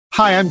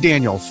Hi, I'm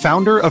Daniel,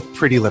 founder of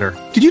Pretty Litter.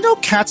 Did you know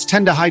cats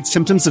tend to hide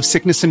symptoms of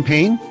sickness and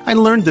pain? I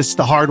learned this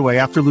the hard way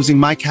after losing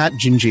my cat,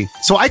 Gingy.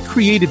 So I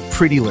created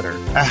Pretty Litter,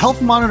 a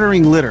health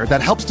monitoring litter that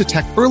helps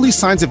detect early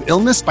signs of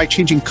illness by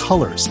changing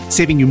colors,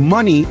 saving you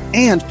money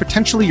and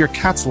potentially your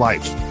cat's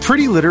life.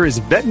 Pretty Litter is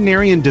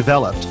veterinarian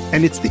developed,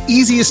 and it's the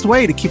easiest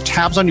way to keep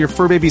tabs on your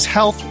fur baby's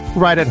health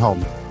right at home.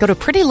 Go to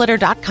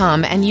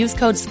prettylitter.com and use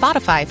code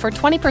SPOTIFY for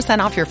 20%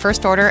 off your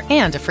first order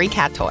and a free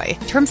cat toy.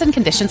 Terms and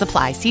conditions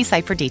apply. See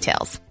site for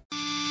details.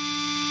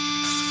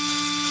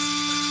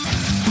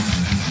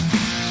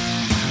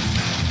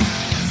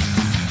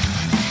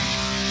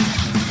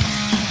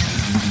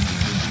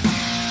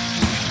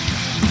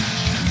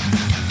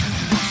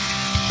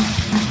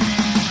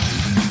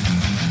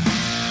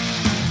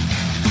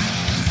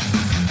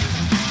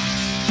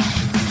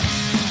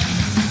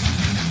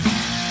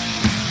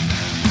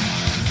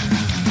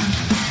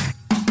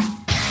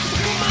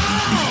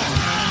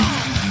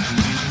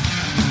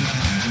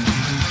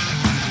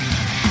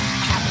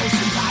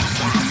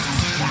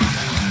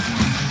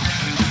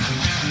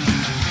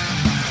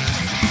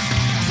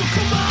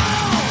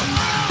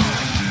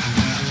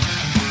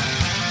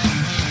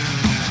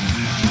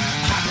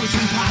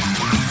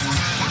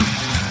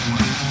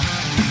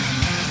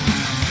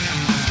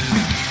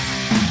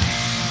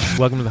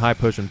 Welcome to the High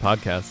Potion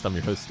Podcast. I'm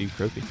your host, Steve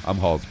Cropey. I'm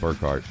Halls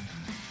Burkhart.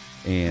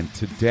 And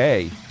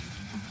today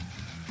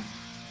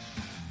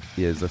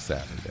is a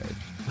Saturday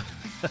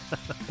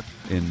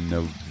in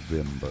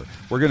November.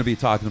 We're going to be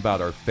talking about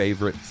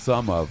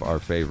some of our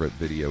favorite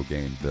video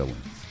game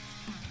villains.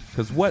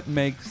 Because what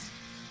makes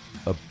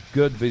a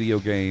good video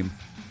game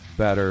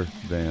better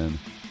than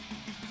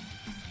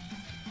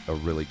a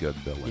really good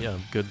villain? Yeah,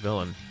 good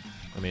villain.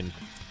 I mean,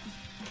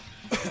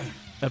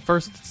 at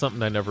first, it's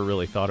something I never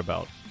really thought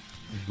about.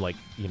 Like,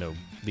 you know,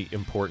 the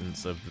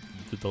importance of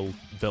the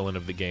villain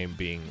of the game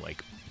being,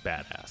 like,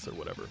 badass or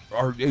whatever.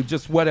 Or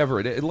just whatever.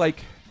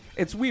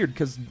 It's weird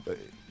because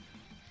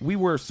we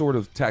were sort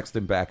of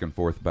texting back and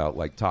forth about,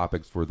 like,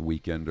 topics for the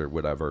weekend or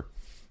whatever.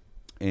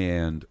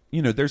 And,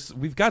 you know,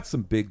 we've got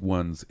some big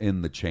ones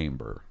in the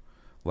chamber.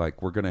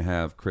 Like, we're going to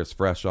have Chris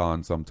Fresh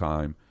on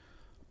sometime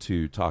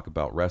to talk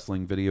about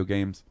wrestling video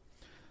games.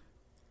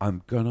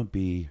 I'm going to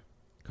be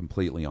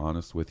completely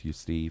honest with you,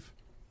 Steve.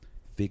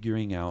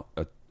 Figuring out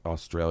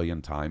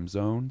Australian time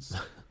zones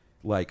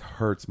like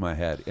hurts my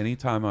head.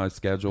 Anytime I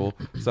schedule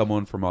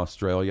someone from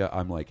Australia,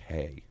 I'm like,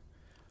 hey,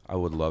 I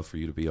would love for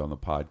you to be on the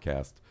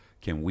podcast.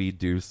 Can we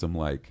do some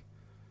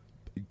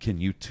can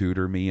you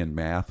tutor me in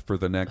math for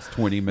the next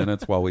 20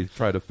 minutes while we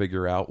try to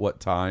figure out what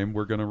time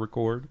we're going to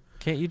record?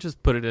 Can't you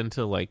just put it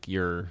into like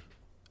your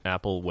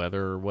Apple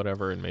weather or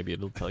whatever and maybe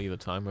it'll tell you the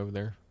time over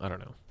there? I don't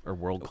know. Or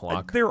world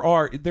clock. There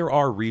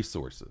are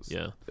resources.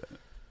 Yeah.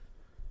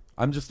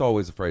 I'm just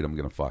always afraid I'm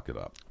going to fuck it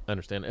up. I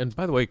understand. And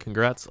by the way,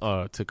 congrats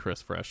to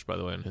Chris Fresh, by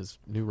the way, on his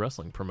new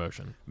wrestling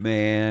promotion.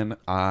 Man,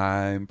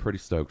 I'm pretty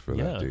stoked for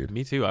that, dude.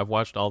 Me too. I've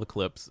watched all the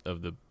clips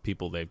of the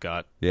people they've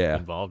got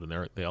involved,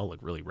 and they all look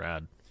really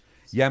rad.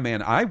 Yeah,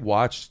 man. I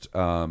watched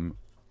some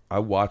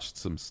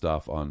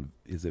stuff on,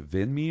 is it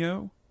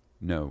Vimeo?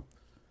 No.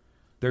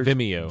 There's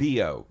Vimeo.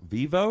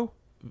 Vivo?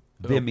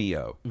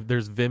 Vimeo.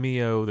 There's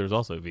Vimeo. There's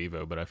also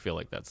Vivo, but I feel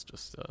like that's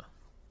just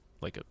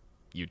like a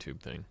YouTube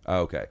thing.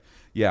 Oh, okay.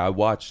 Yeah, I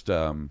watched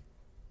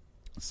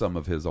some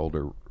of his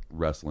older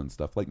wrestling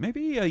stuff, like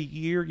maybe a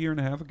year and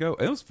a half ago.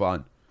 It was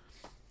fun.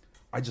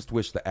 I just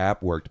wish the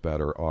app worked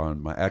better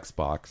on my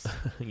Xbox.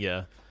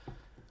 Yeah.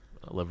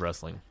 I love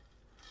wrestling.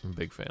 I'm a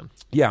big fan.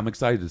 Yeah, I'm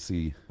excited to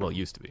see. Well, it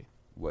used to be.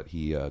 What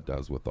he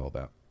does with all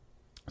that.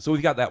 So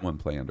we've got that one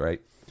planned, right?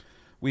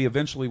 We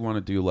eventually want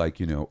to do, like,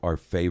 you know, our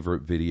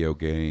favorite video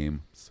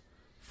games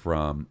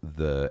from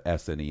the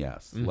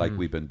SNES, like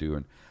we've been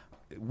doing.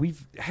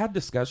 We've had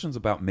discussions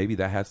about maybe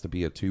that has to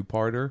be a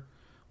two-parter.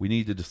 We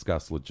need to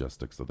discuss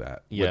logistics of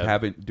that. Yeah.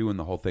 With doing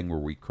the whole thing where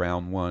we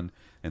crown one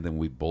and then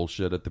we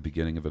bullshit at the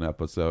beginning of an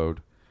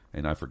episode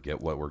and I forget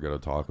what we're going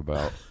to talk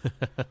about.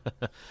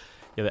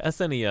 Yeah, the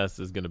SNES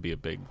is going to be a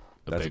big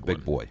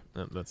boy.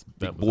 That was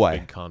a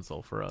big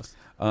console for us.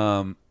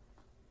 And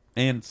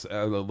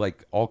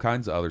like all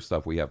kinds of other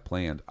stuff we have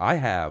planned.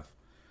 I've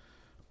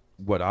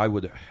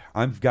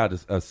got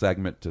a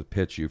segment to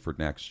pitch you for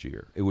next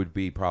year. It would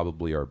be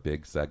probably our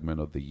big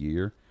segment of the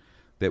year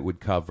that would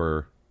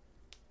cover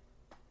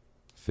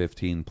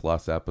 15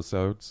 plus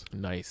episodes.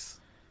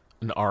 Nice.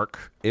 An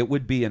arc. It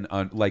would be an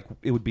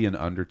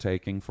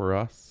undertaking for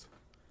us.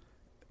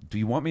 Do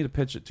you want me to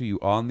pitch it to you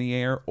on the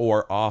air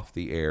or off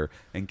the air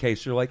in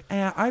case you're like,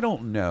 I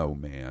don't know,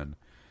 man.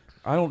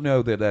 I don't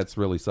know that that's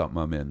really something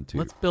I'm into.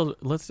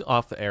 Let's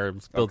off the air.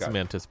 Let's build Okay. some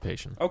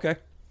anticipation. Okay.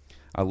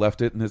 I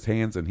left it in his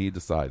hands and he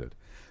decided.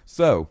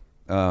 So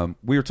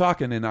we were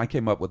talking and I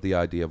came up with the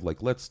idea of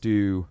like, let's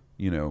do,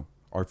 you know,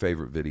 our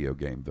favorite video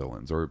game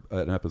villains or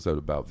an episode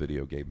about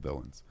video game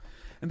villains.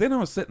 And then I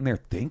was sitting there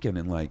thinking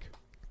and like,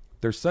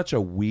 there's such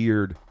a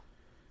weird,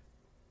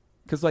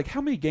 because like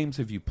how many games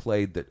have you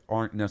played that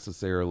aren't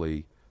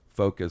necessarily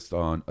focused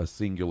on a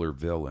singular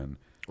villain?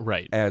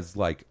 Right. As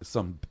like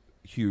some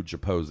huge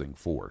opposing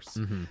force.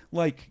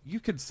 Like, you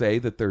could say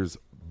that there's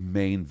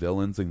main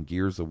villains in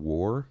Gears of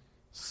War,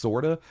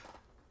 sorta.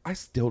 I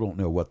still don't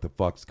know what the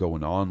fuck's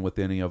going on with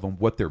any of them,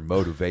 what their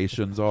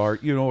motivations are.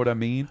 You know what I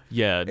mean?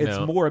 Yeah, It's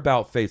more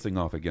about facing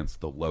off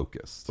against the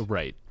Locust.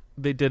 Right.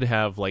 They did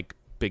have, like,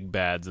 big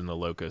bads in the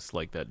Locust,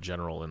 like that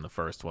general in the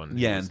first one.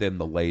 Yeah, and then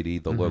the lady,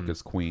 the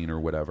Locust Queen or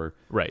whatever.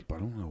 Right. But I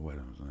don't know what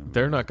I was.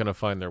 They're not going to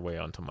find their way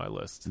onto my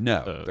list.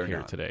 No, they're here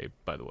not. today,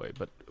 by the way.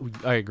 But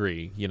I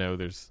agree. You know,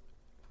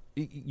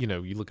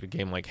 you look at a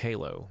game like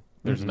Halo.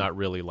 There's not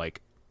really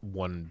like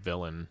one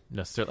villain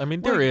necessarily. I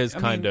mean, there is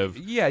kind of.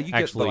 Yeah, you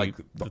actually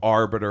get the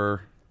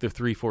Arbiter. the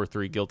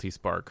 343 Guilty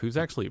Spark, who's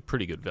actually a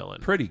pretty good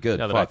villain. Pretty good.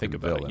 Now that I think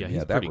about villain. it, yeah,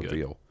 he's that pretty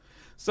reveal. good.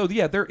 So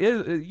yeah, there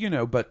is,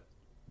 but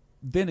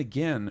then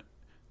again,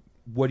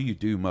 what do you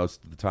do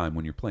most of the time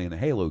when you're playing a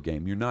Halo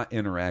game? You're not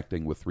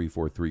interacting with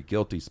 343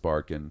 Guilty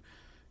Spark and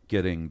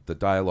getting the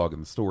dialogue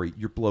and the story.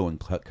 You're blowing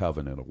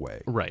Covenant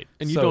away. Right.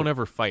 And you So- don't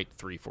ever fight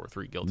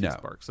 343 Guilty No.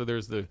 Spark. So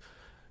there's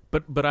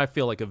but I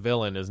feel like a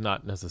villain is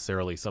not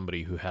necessarily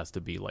somebody who has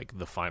to be like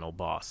the final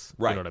boss.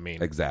 Right. You know what I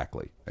mean?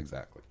 Exactly.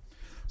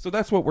 So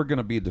that's what we're going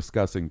to be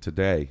discussing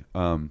today.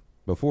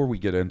 Before we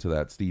get into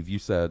that, Steve, you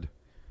said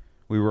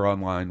we were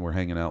online, we're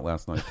hanging out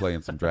last night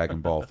playing some Dragon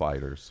Ball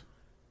Fighters.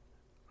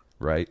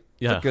 Right?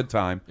 Yeah. It's a good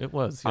time. It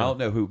was. I Yeah. don't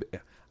know who.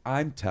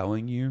 I'm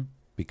telling you,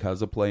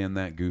 because of playing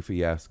that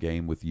goofy ass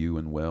game with you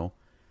and Will,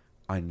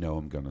 I know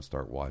I'm going to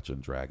start watching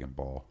Dragon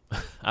Ball.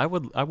 I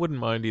wouldn't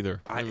mind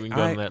either. We can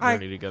go on that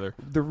journey together.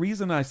 The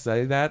reason I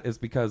say that is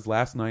because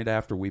last night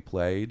after we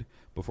played,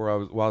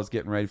 while I was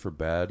getting ready for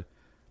bed,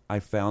 I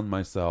found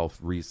myself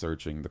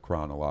researching the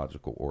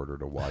chronological order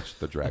to watch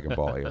the Dragon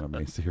Ball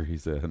anime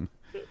series in.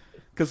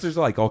 Because there's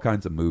like all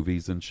kinds of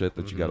movies and shit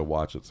that you got to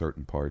watch at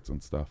certain parts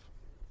and stuff.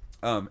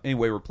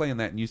 Anyway, we're playing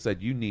that, and you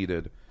said you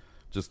needed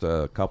just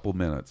a couple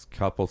minutes,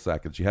 couple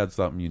seconds. You had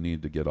something you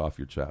needed to get off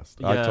your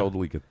chest. I Yeah.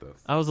 totally get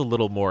this. I was a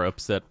little more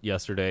upset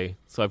yesterday,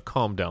 so I've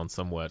calmed down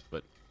somewhat,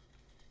 but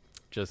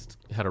just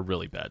had a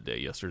really bad day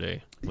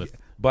yesterday. With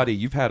Buddy,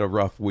 you've had a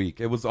rough week.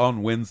 It was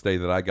on Wednesday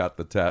that I got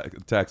the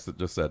text that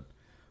just said,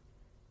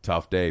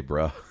 "Tough day,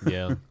 bruh."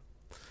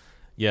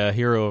 yeah,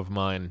 hero of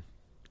mine,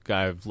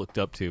 guy I've looked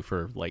up to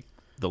for like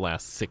the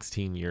last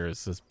 16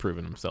 years, has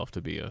proven himself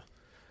to be a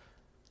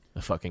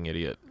fucking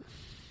idiot,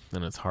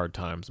 and it's hard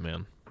times,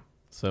 man.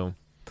 So,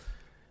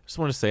 just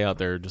want to say out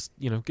there, just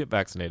get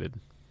vaccinated,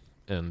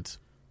 and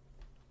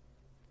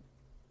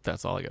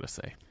that's all I gotta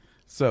say.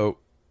 So,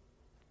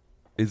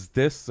 is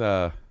this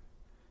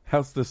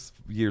how's this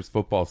year's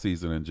football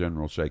season in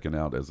general shaking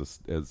out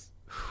as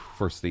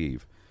for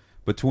Steve?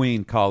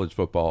 Between college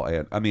football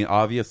and, I mean,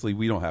 obviously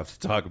we don't have to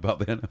talk about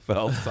the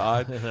NFL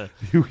side.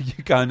 you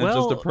kind of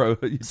just a pro.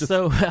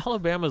 So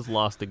Alabama's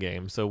lost a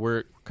game, so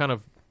we're kind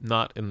of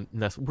not in.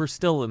 We're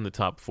still in the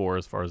top 4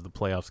 as far as the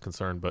playoffs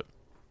concerned, but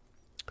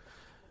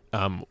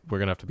we're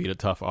gonna have to beat a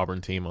tough Auburn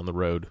team on the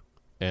road,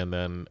 and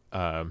then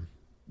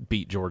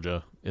beat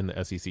Georgia in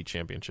the SEC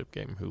championship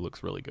game, who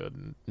looks really good.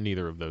 And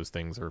neither of those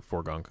things are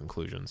foregone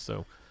conclusions,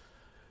 so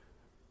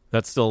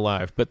that's still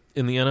alive. But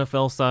in the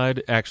NFL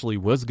side, actually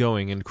was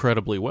going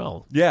incredibly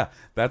well. Yeah,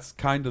 that's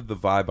kind of the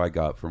vibe I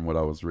got from what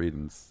I was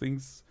reading.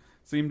 Things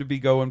seem to be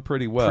going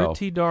pretty well.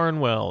 Pretty darn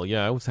well.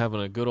 Yeah, I was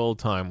having a good old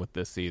time with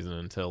this season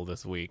until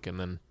this week, and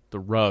then the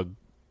rug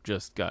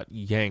just got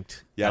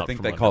yanked. Yeah, I out think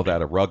from they under call me.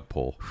 that a rug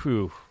pull.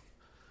 Whew.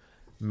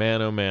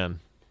 Man, oh man.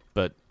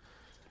 But,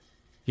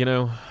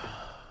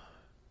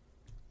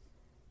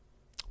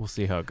 we'll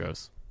see how it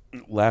goes.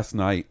 Last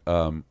night,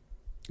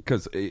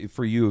 because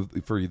for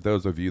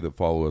those of you that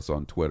follow us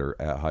on Twitter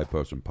at High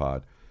Potion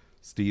Pod,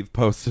 Steve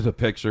posted a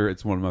picture.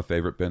 It's one of my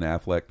favorite Ben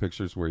Affleck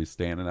pictures where he's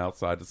standing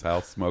outside his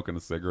house smoking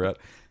a cigarette,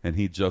 and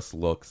he just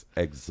looks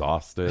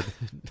exhausted.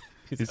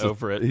 He's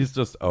over it. He's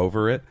just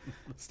over it.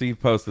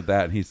 Steve posted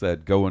that, and he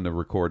said, "Going to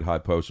record High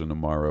Potion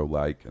tomorrow,"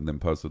 and then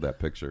posted that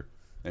picture.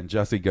 And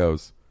Jesse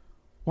goes,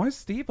 "Why is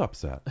Steve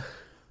upset?"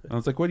 And I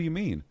was like, "What do you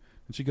mean?"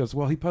 And she goes,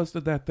 "Well, he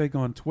posted that thing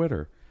on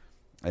Twitter."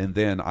 And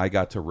then I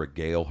got to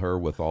regale her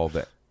with all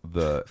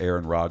the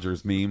Aaron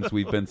Rodgers memes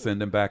we've been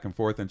sending back and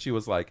forth. And she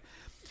was like,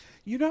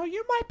 you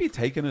might be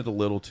taking it a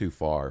little too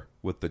far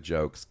with the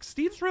jokes.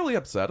 Steve's really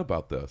upset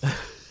about this.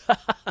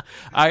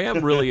 I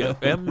am really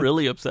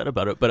upset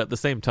about it, but at the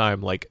same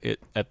time,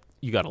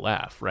 you got to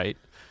laugh, right?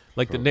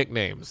 Like the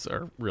nicknames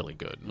are really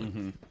good.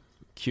 Mm-hmm.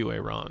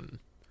 QA Ron,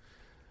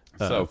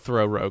 So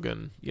Throw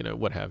Rogan,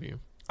 what have you.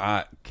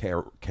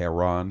 Karen.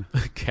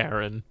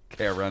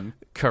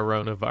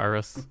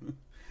 Coronavirus.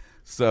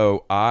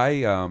 So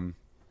I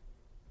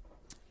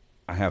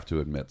have to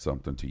admit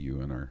something to you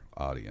and our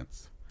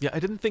audience. Yeah, I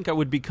didn't think I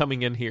would be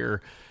coming in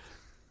here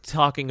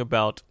talking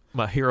about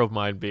my hero of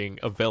mine being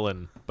a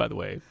villain, by the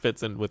way.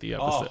 Fits in with the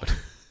episode.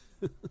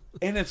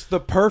 And it's the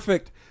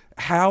perfect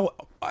how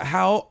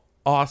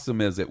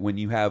awesome is it when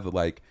you have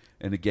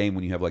in a game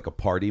when you have a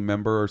party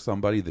member or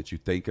somebody that you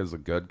think is a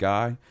good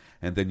guy,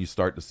 and then you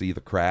start to see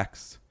the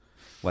cracks.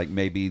 Like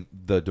maybe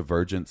the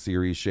Divergent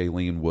series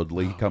Shailene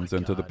Woodley comes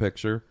into the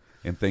picture.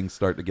 and things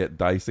start to get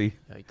dicey.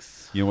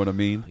 Yikes. You know what I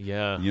mean?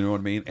 Yeah. You know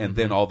what I mean? And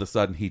then all of a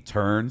sudden he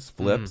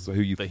flips, who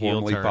you The heel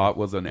formerly turn. thought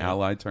was an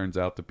ally turns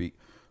out to be.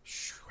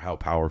 How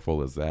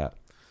powerful is that?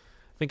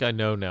 I think I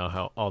know now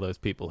how all those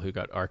people who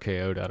got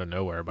RKO'd out of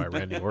nowhere by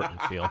Randy Orton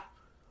feel.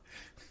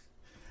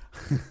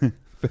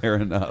 Fair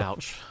enough.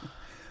 Ouch.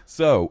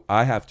 So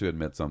I have to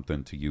admit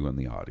something to you in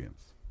the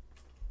audience.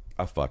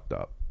 I fucked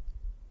up.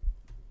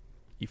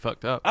 You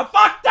fucked up. I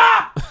fucked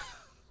up!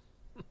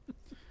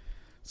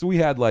 So we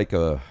had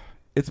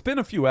it's been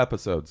a few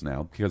episodes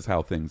now because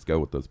how things go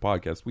with those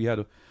podcasts. We had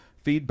a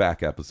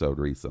feedback episode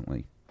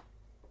recently.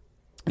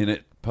 And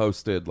it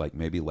posted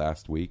maybe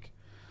last week.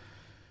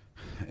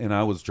 And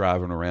I was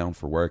driving around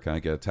for work and I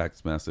get a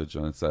text message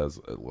and it says,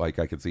 I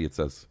could see it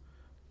says,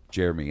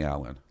 Jeremy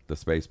Allen, the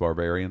Space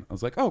Barbarian. I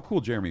was like, oh,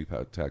 cool, Jeremy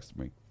texted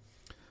me.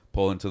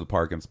 Pull into the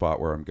parking spot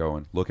where I'm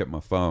going, look at my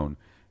phone,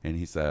 and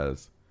he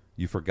says,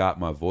 you forgot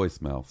my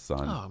voicemail,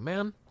 son. Oh,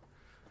 man.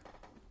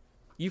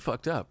 You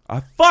fucked up.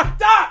 I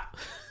fucked up!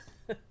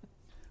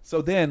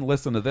 So then,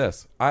 listen to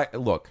this.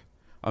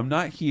 I'm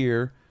not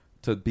here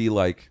to be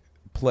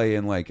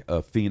playing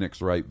a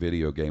Phoenix Wright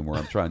video game where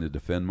I'm trying to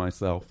defend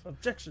myself.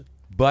 Objection.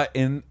 But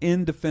in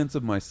defense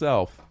of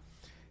myself,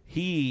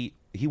 he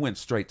went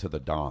straight to the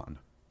Don,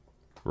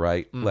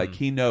 right?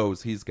 He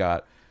knows he's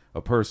got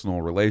a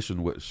personal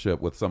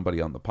relationship with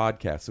somebody on the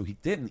podcast, so he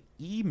didn't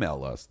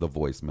email us the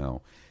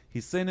voicemail.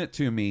 He sent it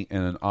to me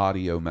in an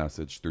audio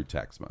message through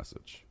text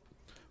message.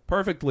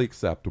 Perfectly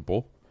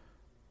acceptable,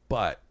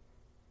 but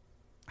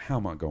how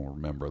am I going to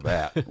remember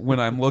that when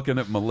I'm looking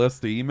at my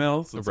list of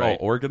emails? It's all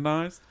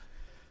organized.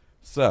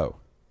 So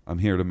I'm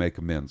here to make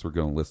amends. We're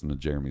going to listen to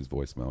Jeremy's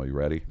voicemail. You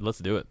ready? Let's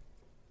do it.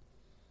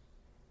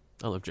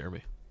 I love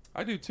Jeremy.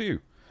 I do too.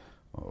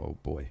 Oh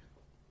boy.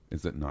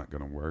 Is it not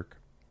going to work?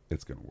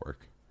 It's going to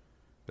work.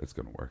 It's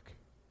going to work.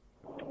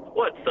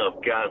 What's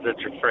up, guys?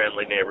 It's your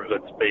friendly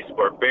neighborhood Space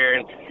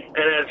Barbarian.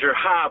 And as your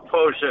high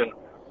potion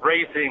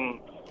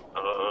racing, I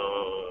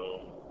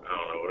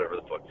don't know, whatever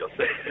the fuck you'll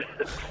say.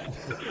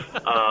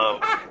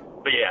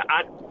 But yeah,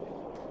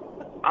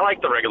 I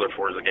like the regular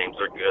Forza games.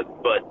 They're good.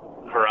 But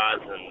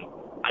Horizon,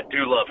 I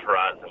do love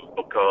Horizon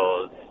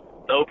because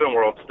the open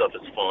world stuff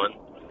is fun.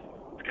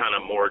 It's kind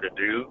of more to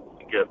do.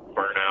 You get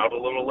burnt out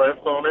a little less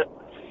on it.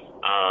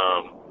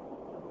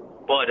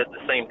 But at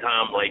the same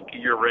time,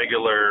 your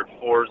regular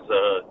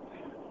Forza,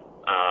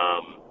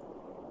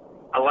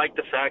 I like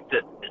the fact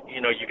that,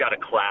 you got a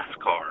class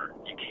car.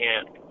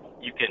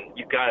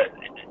 You've got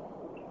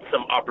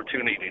some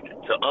opportunity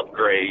to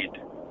upgrade,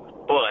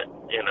 but,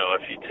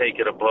 if you take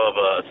it above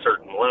a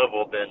certain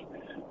level, then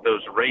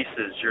those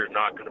races, you're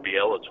not going to be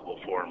eligible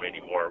for them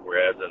anymore.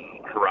 Whereas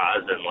in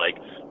Horizon,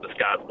 the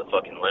sky's the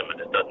fucking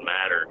limit. It doesn't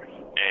matter.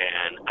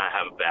 And I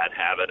have a bad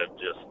habit of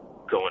just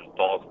going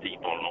balls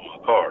deep on all my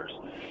cars.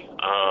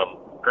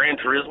 Gran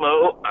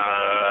Turismo,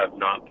 I've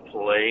not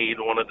played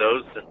one of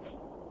those since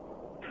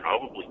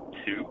probably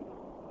 2.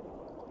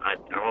 I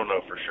don't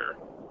know for sure.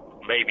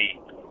 Maybe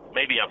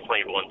I've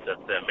played one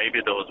since then.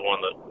 Maybe there was one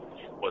that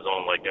was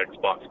on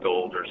Xbox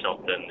Gold or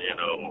something,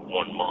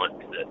 1 month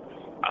that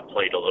I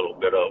played a little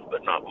bit of, but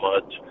not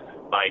much.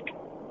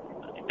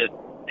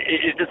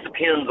 It just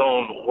depends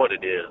on what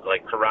it is.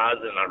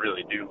 Horizon, I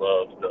really do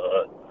love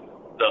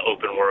the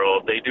open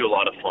world. They do a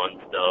lot of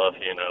fun stuff,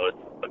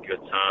 it's a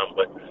good time,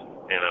 but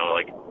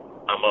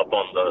I'm up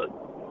on the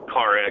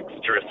Car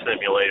Extra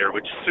Simulator,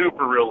 which is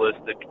super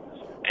realistic,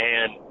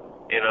 and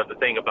the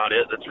thing about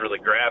it that's really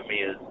grabbed me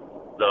is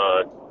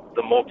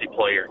the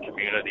multiplayer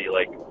community.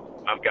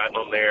 I've gotten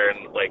on there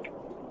and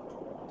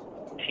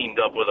teamed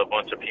up with a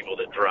bunch of people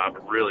that drive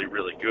really,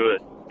 really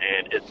good,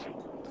 and it's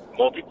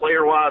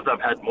multiplayer wise,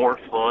 I've had more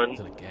fun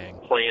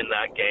playing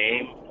that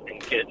game and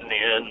getting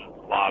in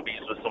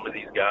lobbies with some of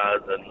these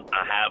guys than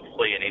I have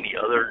playing any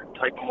other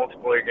type of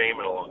multiplayer game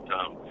in a long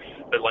time.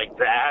 But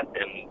that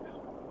and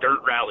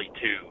Dirt Rally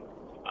 2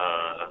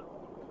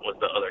 was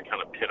the other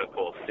kind of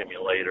pinnacle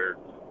simulator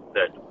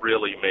that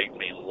really made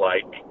me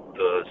like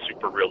the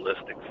super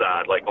realistic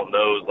side. On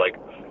those,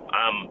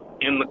 I'm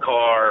in the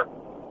car,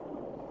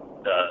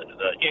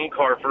 the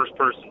in-car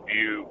first-person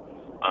view,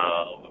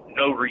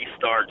 no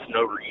restarts,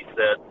 no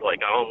resets.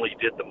 I only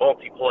did the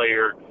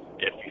multiplayer.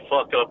 If you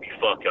fuck up, you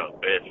fuck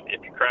up.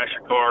 If you crash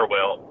your car,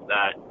 well,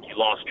 that you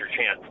lost your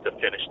chance to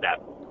finish that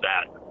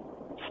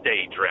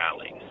stage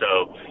rally.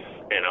 So,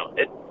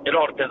 it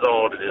all depends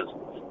on what it is.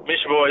 Miss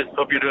you boys.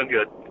 Hope you're doing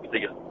good. See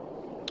ya.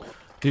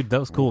 Dude, that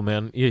was cool,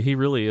 man. He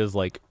really is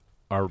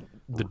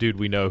the dude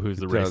we know who's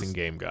the racing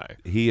game guy.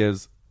 He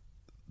is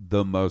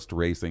the most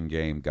racing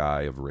game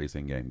guy of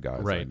racing game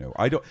guys I know.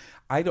 I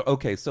don't.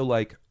 Okay,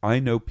 so I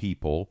know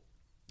people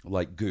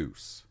like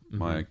Goose,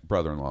 my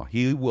brother-in-law.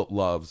 He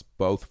loves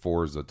both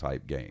Forza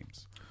type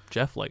games.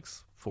 Jeff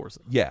likes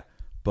Forza. Yeah,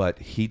 but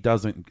he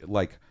doesn't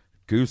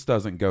Goose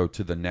doesn't go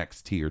to the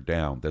next tier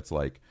down. That's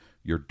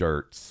your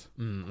dirts,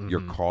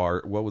 your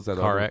car. What was that?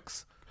 Car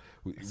X.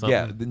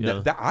 Yeah,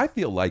 I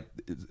feel like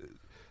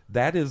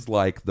that is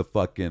the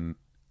fucking.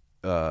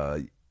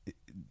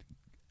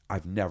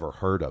 I've never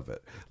heard of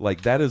it.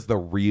 Like, that is the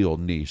real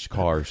niche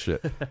car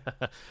shit.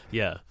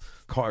 Yeah.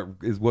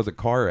 Was it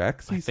Car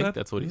X, he said? think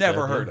that's what he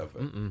Never said, heard yeah. of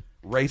it.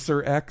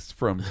 Racer X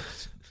from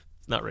It's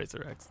not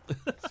Racer X.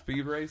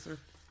 Speed Racer?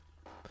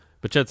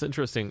 But yeah, it's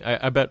interesting.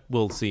 I bet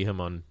we'll see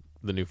him on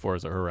the new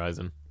Forza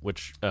Horizon,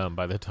 which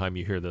by the time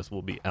you hear this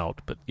will be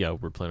out. But yeah,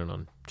 we're planning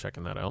on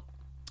checking that out.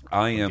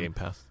 I Game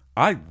Pass.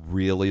 I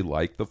really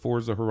like the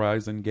Forza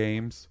Horizon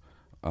games,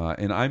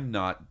 and I'm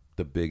not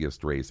the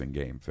biggest racing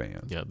game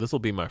fan. Yeah, this will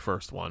be my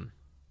first one.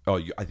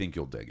 Oh, I think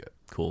you'll dig it.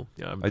 Cool.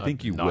 Yeah, I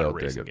think you not will a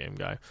racing dig it. game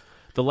guy.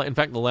 In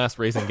fact, the last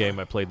racing game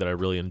I played that I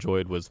really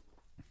enjoyed was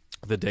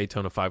the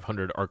Daytona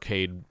 500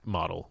 arcade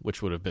model,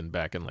 which would have been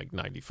back in like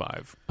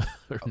 95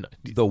 or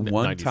 90, The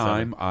one 97.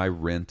 time I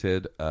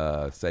rented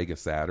Sega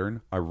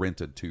Saturn, I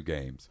rented 2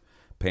 games,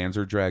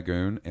 Panzer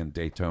Dragoon and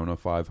Daytona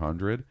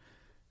 500,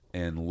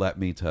 and let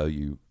me tell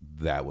you,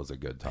 that was a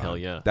good time. Hell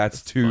yeah.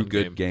 That's It's a 2 fun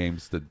good game.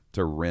 games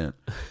to rent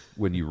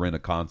when you rent a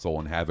console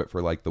and have it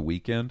for like the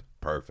weekend.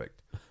 Perfect.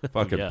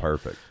 Fucking Yeah.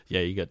 perfect. Yeah,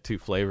 you got 2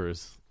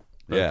 flavors.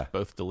 Yeah.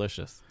 Both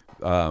delicious.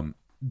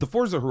 The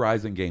Forza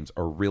Horizon games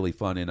are really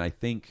fun, and I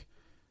think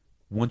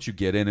once you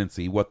get in and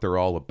see what they're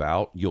all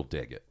about, you'll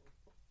dig it.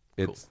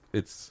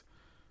 It's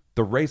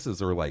the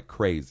races are like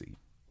crazy.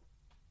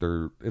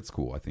 It's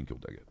cool. I think you'll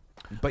dig it.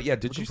 But yeah,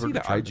 did you see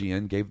that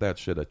IGN gave that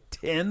shit a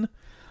 10?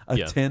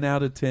 Yeah. 10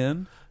 out of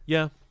 10?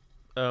 Yeah,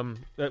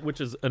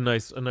 which is a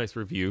nice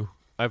review.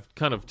 I've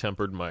kind of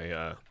tempered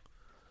my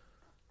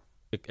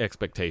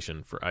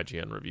expectation for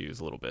IGN reviews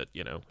a little bit.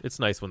 You know, it's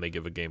nice when they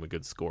give a game a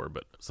good score,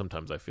 but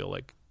sometimes I feel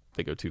like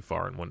they go too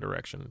far in one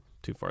direction,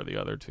 too far the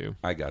other too.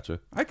 I gotcha.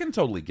 I can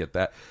totally get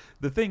that.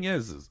 The thing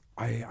is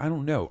I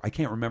don't know. I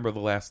can't remember the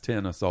last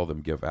 10 I saw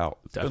them give out.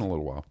 It's been a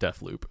little while.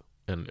 Deathloop,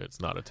 and it's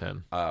not a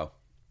 10. Oh,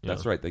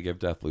 that's Yeah. right. They give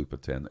Deathloop a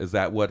 10. Is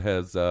that what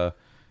has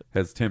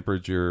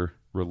tempered your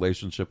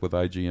relationship with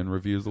IGN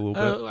reviews a little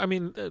bit? I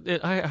mean,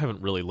 I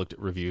haven't really looked at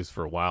reviews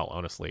for a while,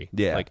 honestly.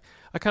 Yeah. Like,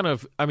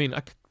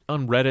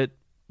 on Reddit,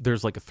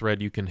 there's like a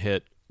thread you can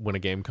hit when a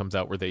game comes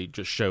out where they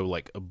just show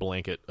like a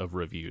blanket of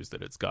reviews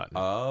that it's gotten.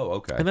 Oh,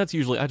 okay. And that's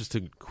usually, I just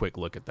took a quick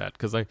look at that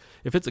because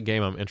if it's a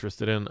game I'm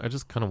interested in, I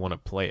just kind of want to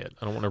play it.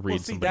 I don't want to read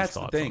somebody's that's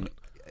thoughts the thing. on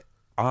it.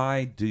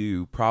 I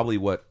do probably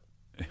what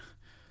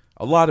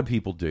a lot of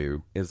people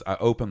do is I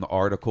open the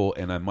article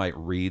and I might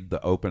read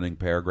the opening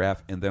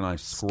paragraph and then I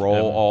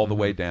scroll all the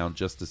way down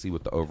just to see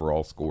what the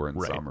overall score and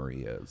Right.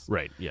 summary is.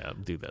 Right, yeah,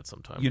 do that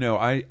sometime. You know,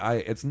 I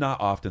it's not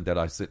often that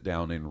I sit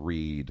down and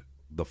read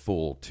the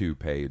full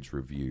 2-page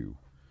review,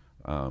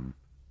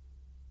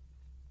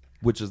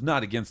 which is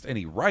not against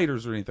any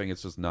writers or anything.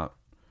 It's just not.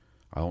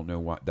 I don't know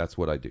why. That's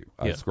what I do.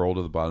 I Yeah. scroll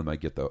to the bottom. I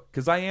get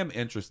because I am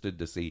interested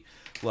to see.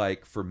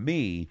 Like for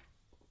me,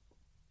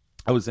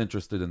 I was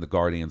interested in the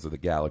Guardians of the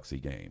Galaxy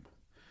game,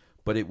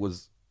 but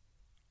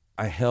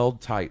I held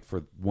tight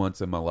for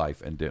once in my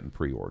life and didn't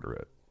pre-order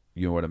it.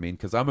 You know what I mean?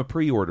 Because I'm a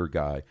pre-order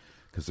guy.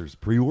 Because there's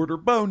pre-order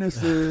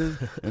bonuses,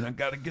 and I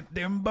got to get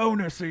them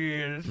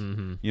bonuses.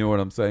 Mm-hmm. You know what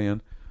I'm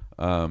saying?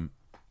 Got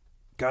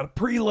to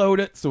preload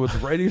it so it's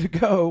ready to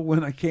go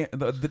when I can't.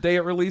 The day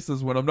it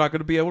releases, when I'm not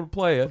going to be able to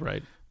play it.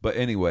 Right. But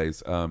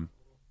anyways,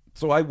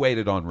 so I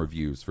waited on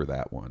reviews for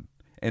that one,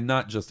 and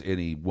not just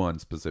any one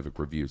specific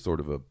review. Sort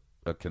of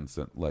a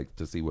consent, like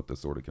to see what the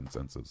sort of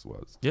consensus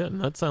was. Yeah,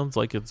 and that sounds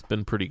like it's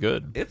been pretty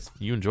good.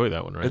 You enjoy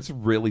that one, right? It's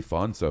really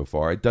fun so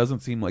far. It doesn't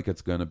seem like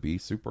it's going to be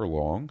super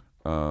long.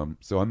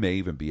 So I may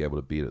even be able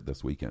to beat it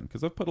this weekend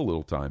because I've put a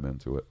little time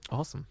into it.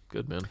 Awesome.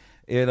 Good, man.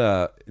 It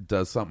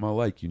does something I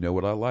like. You know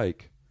what I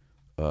like?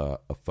 A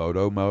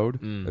photo mode.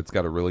 It's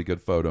got a really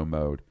good photo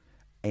mode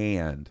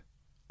and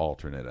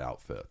alternate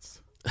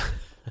outfits.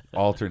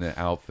 Alternate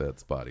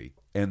outfits, buddy.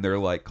 And they're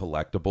like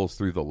collectibles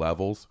through the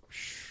levels.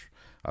 Shh,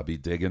 I'll be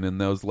digging in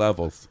those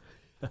levels.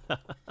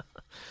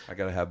 I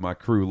got to have my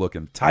crew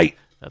looking tight.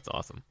 That's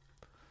awesome.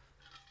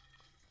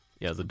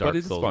 Yeah, as a But it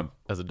is fun.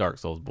 Dark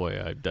Souls boy,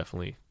 I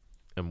definitely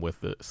am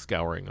with the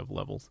scouring of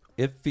levels.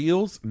 It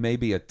feels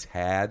maybe a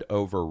tad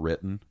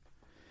overwritten.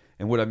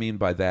 And what I mean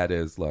by that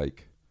is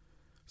like,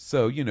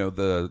 so, you know,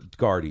 the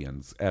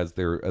Guardians, at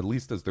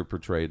least as they're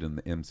portrayed in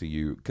the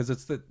MCU, because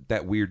it's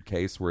that weird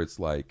case where it's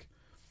like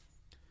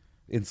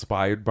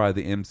inspired by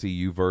the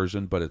MCU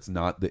version, but it's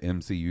not the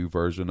MCU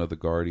version of the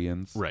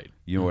Guardians. Right.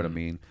 You know what I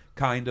mean?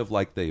 Kind of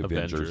like the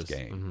Avengers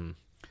game.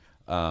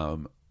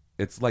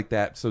 It's like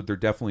that. So they're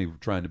definitely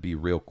trying to be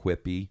real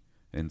quippy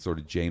and sort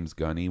of James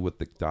Gunny with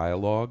the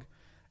dialogue,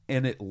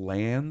 and it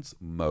lands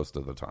most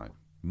of the time.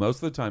 Most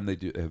of the time, they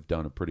have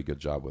done a pretty good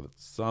job with it.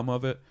 Some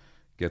of it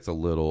gets a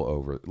little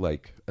over,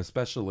 like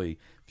especially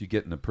if you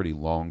get in a pretty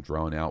long,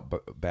 drawn out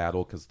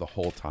battle, because the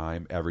whole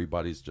time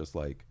everybody's just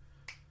like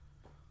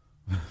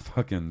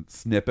fucking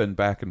snipping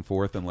back and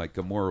forth, and like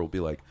Gamora will be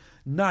like,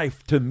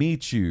 "Knife to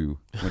meet you"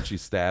 when she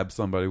stabs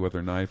somebody with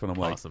her knife, and I'm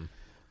like, Awesome.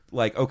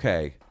 like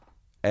okay,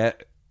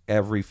 at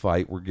every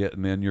fight we're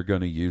getting in, you're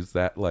going to use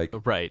that, like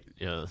Right.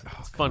 Yeah.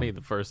 It's funny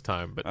the first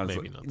time, but I was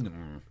maybe like, not.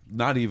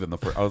 not even the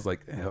first. I was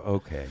like,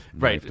 okay,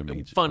 Right. knife to meet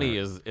you. Funny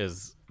All right.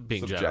 is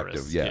being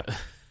Subjective, generous. yeah.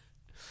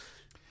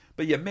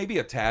 But yeah, maybe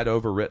a tad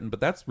overwritten,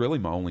 but that's really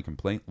my only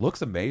complaint.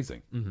 Looks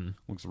amazing.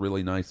 Looks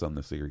really nice on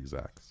the Series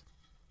X.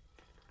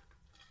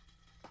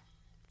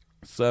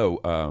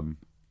 So,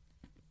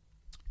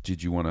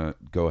 did you want to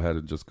go ahead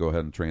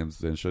and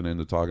transition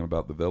into talking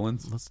about the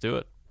villains? Let's do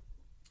it.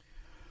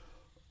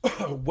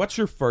 What's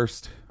your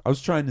first... I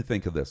was trying to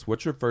think of this.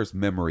 What's your first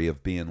memory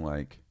of being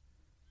like...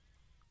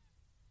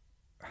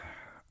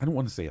 I don't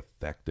want to say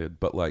affected,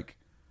 but like...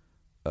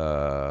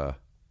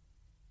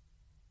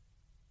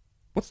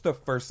 what's the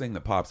first thing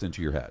that pops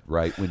into your head,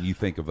 right? When you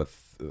think of a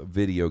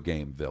video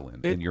game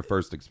villain in your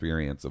first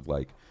experience of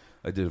like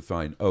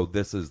identifying, oh,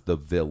 this is the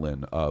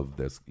villain of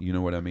this. You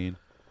know what I mean?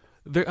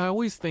 I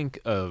always think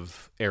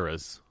of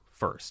eras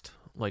first.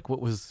 Like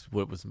what was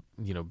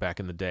back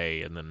in the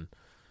day, and then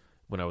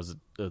when I was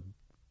a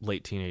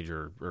late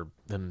teenager or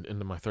then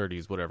into my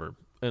 30s, whatever.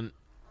 And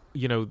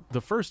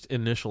the first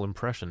initial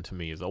impression to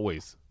me is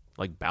always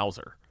like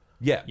Bowser.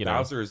 Yeah,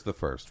 Bowser is the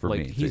first for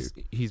me too.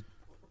 He's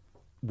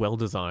well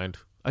designed.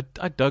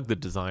 I dug the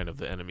design of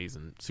the enemies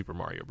in Super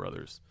Mario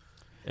Brothers,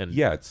 and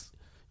yeah, it's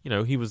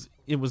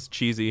it was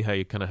cheesy how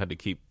you kind of had to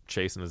keep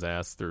chasing his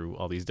ass through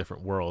all these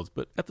different worlds,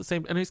 but at the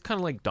same, and he's kind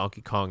of like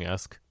Donkey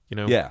Kong-esque,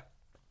 Yeah,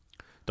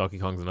 Donkey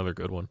Kong's another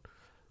good one,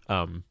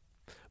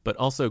 but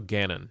also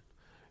Ganon,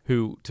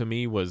 who to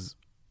me was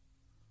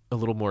a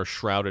little more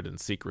shrouded in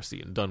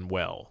secrecy and done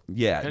well.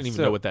 Yeah, I didn't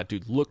even know what that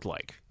dude looked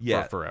like.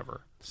 For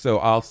forever. So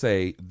I'll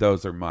say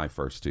those are my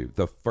first two.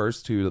 The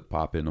first two that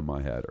pop into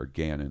my head are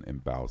Ganon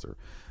and Bowser.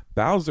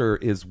 Bowser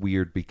is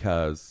weird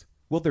because,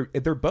 well,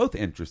 they're both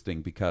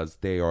interesting because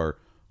they are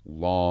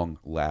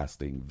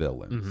long-lasting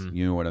villains.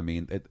 You know what I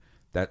mean?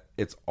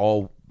 It's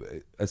all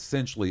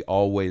essentially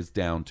always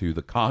down to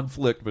the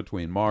conflict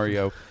between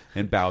Mario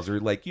and Bowser.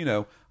 Like, I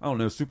don't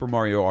know, Super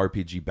Mario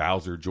RPG,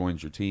 Bowser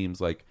joins your teams.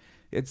 Like,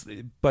 it's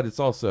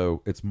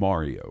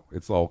Mario.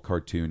 It's all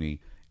cartoony.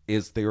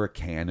 Is there a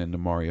canon to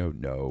Mario?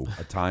 No.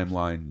 A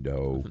timeline?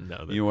 No.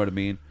 You know what I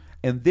mean?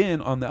 And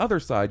then on the other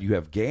side, you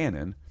have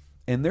Ganon,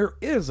 and there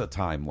is a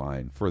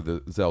timeline for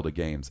the Zelda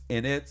games,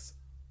 and it's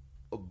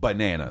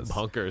bananas.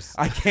 Bonkers.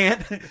 I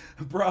can't,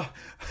 bro.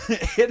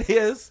 It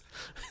is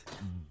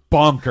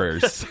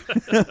bonkers.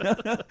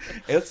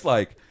 It's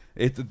like,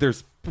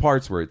 there's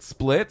parts where it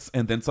splits,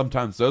 and then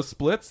sometimes those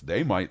splits,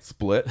 they might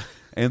split,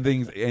 and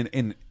things,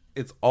 and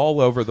it's all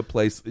over the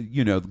place.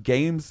 The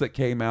games that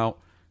came out,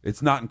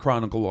 it's not in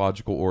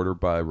chronological order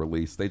by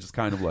release. They just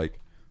kind of like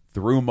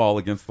threw them all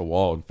against the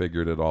wall and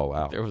figured it all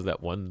out. There was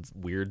that one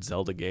weird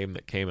Zelda game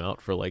that came out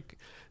for like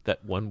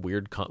that one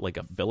weird like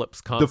a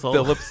Philips console. The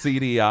Philips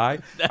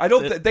CDI.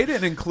 They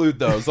didn't include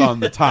those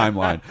on the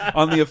timeline.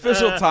 On the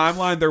official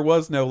timeline, there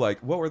was no like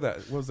what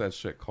was that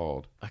shit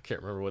called? I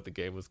can't remember what the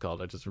game was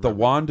called. I just remember The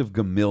Wand of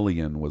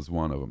Gamillion was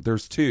one of them.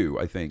 There's two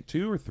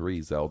or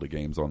three Zelda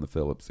games on the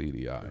Philips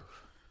CDI.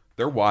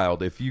 They're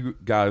wild. If you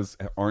guys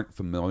aren't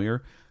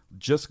familiar,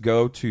 just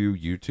go to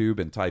YouTube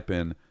and type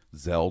in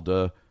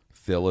Zelda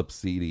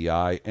Philips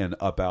CDI, and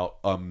about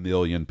 1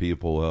 million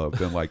people have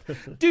been like,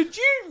 did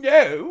you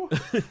know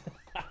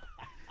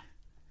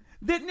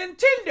that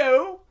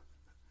Nintendo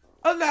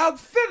allowed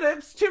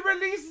Philips to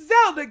release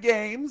Zelda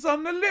games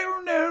on the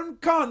little-known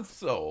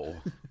console?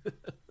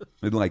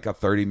 In like a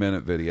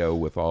 30-minute video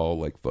with all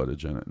like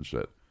footage in it and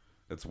shit.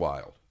 It's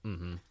wild.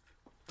 Mm-hmm.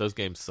 Those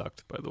games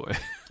sucked, by the way.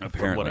 Apparently.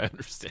 From what I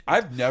understand.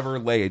 I've never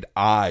laid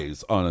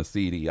eyes on a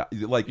CDI.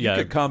 Like, you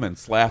could come and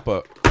slap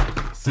a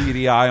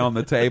CDI on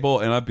the table,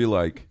 and I'd be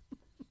like,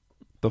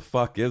 the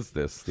fuck is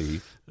this,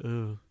 Steve?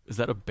 Is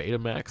that a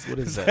Betamax? What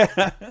is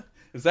that?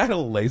 Is that a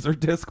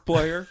Laserdisc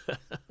player?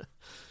 I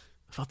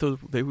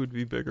thought they would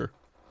be bigger.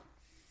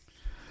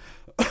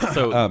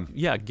 So,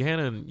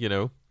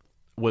 Ganon,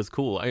 was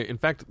cool. In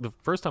fact, the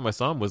first time I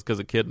saw him was because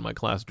a kid in my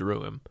class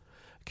drew him.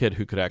 Kid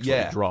who could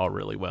actually draw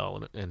really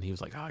well, and he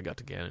was like, I got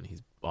to Ganon,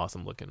 he's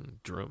awesome looking,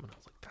 drew him, and I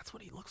was like, that's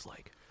what he looks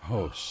like.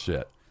 Oh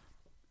shit.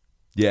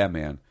 Yeah,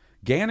 man.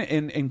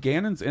 Ganon and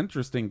Ganon's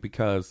interesting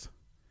because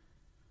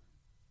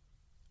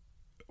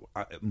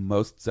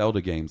most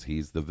Zelda games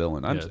he's the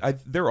villain.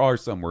 There are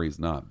some where he's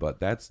not, but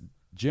that's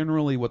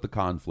generally what the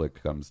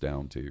conflict comes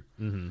down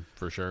to.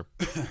 For sure.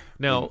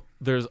 Now,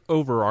 there's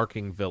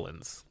overarching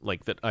villains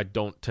like that I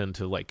don't tend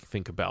to like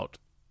think about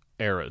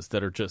eras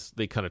that are just,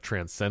 they kind of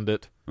transcend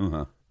it.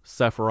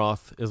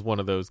 Sephiroth is one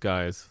of those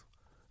guys,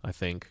 I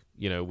think.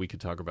 We could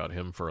talk about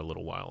him for a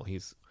little while.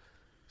 He's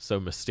so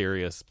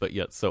mysterious but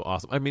yet so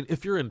awesome. I mean,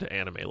 if you're into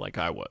anime like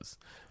I was,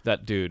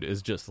 that dude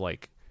is just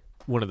like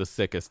one of the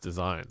sickest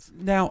designs.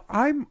 Now,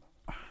 I'm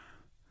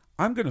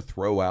going to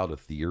throw out a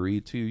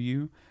theory to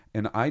you,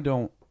 and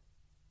I'm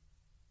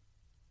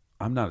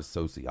not a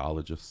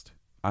sociologist.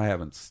 I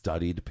haven't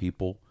studied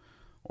people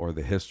or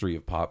the history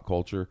of pop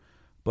culture,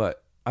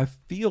 but I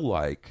feel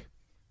like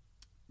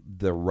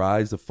the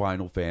rise of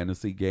Final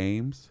Fantasy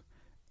games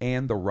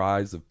and the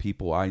rise of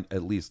people I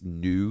at least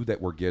knew that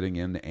were getting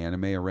into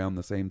anime around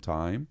the same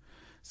time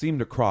seemed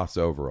to cross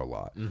over a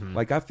lot.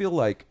 Like, I feel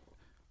like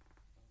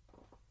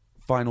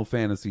Final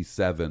Fantasy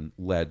VII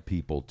led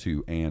people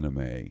to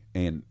anime,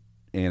 and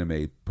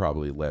anime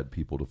probably led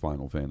people to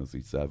Final Fantasy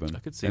VII. I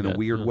could see in that, a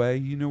weird yeah. way.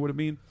 You know what I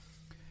mean?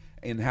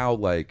 And how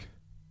like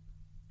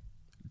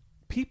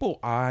people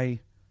I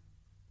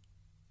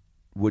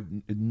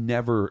would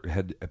never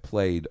had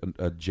played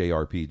a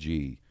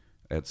JRPG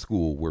at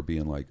school were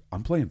being like,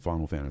 I'm playing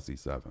Final Fantasy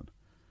VII.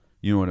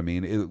 You know what I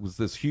mean? It was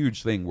this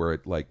huge thing where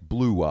it like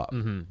blew up.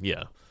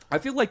 Yeah. I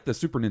feel like the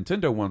Super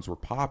Nintendo ones were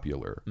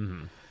popular,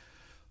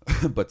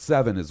 but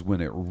 7 is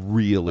when it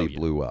really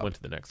blew up. Went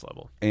to the next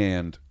level.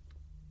 And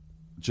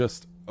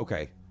just,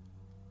 okay,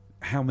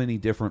 how many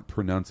different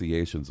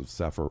pronunciations of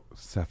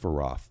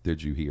Sephiroth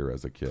did you hear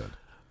as a kid?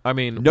 I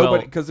mean,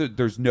 Nobody, because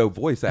there's no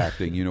voice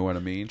acting, you know what I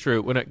mean?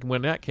 True.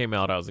 When that came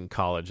out, I was in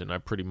college, and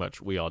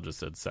we all just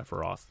said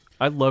Sephiroth.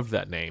 I loved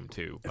that name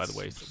too. By the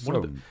way,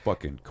 So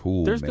fucking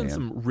cool. There's man. been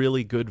some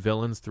really good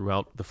villains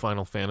throughout the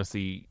Final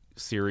Fantasy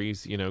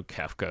series. You know,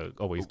 Kafka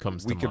always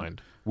comes to mind.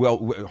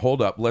 Well,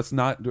 hold up. Let's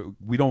not.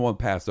 We don't want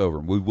to pass over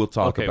him. We will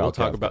talk about. We'll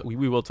talk Kafka. about.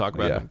 We will talk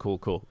about Yeah. him.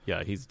 Cool.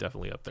 Yeah, he's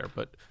definitely up there.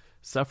 But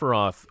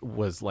Sephiroth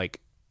was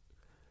like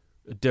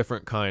a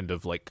different kind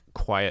of like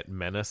quiet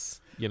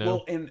menace. You know.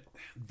 Well, and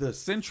the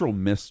central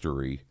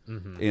mystery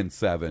in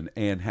 7,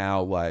 and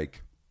how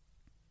like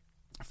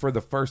for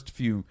the first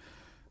few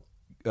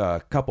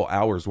couple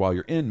hours while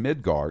you're in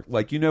Midgard,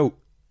 like, you know,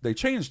 they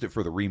changed it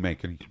for the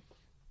remake, and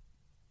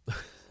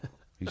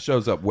he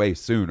shows up way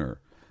sooner.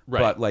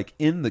 Right. But like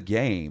in the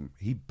game,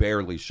 he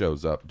barely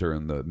shows up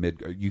during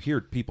the You hear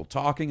people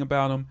talking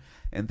about him,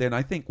 and then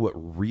I think what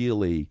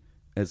really,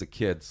 as a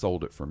kid,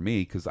 sold it for me,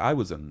 because I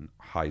was in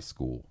high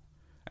school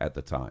at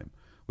the time.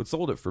 What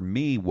sold it for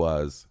me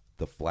was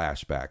the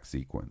flashback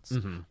sequence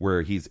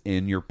where he's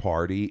in your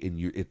party, and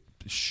it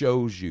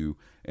shows you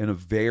in a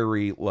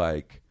very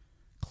like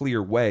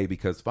clear way,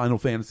 because Final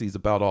Fantasy is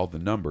about all the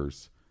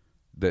numbers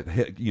that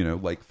hit, you know,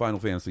 like Final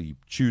Fantasy, you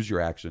choose your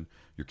action,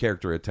 your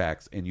character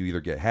attacks, and you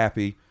either get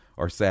happy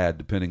or sad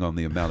depending on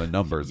the amount of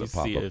numbers that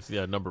pop up.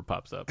 Yeah, number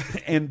pops up.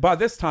 And by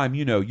this time,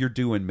 you know, you're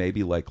doing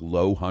maybe like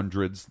low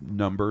hundreds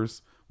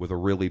numbers with a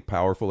really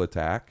powerful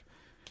attack.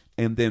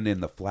 And then in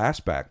the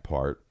flashback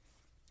part,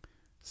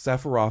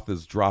 Sephiroth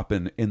is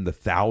dropping in the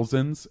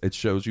thousands. It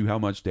shows you how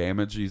much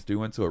damage he's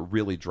doing, so it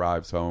really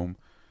drives home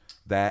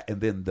that.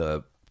 And then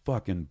the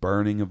fucking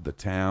burning of the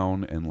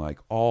town and like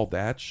all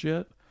that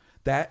shit.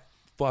 That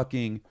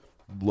fucking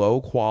low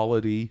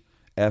quality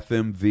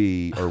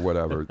FMV or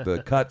whatever, the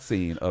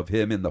cutscene of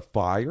him in the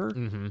fire.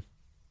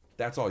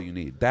 That's all you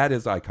need. That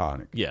is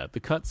iconic. Yeah, the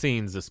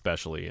cutscenes,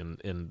 especially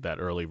in that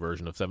early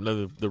version of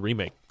 7. The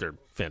remake, they're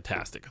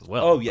fantastic as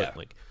well. Oh, yeah. But,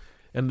 like,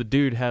 and the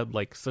dude had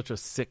like such a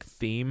sick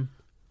theme,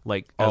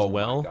 like as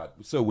well. My God.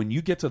 So when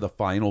you get to the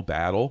final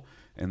battle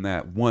and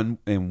that one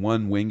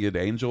winged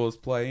angel is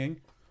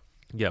playing,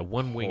 Yeah,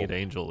 One Winged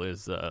Angel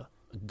is a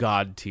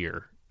god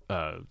tier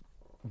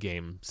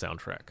game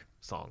soundtrack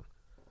song.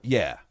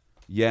 yeah,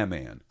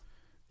 man,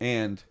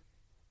 and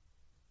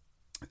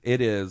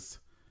it is,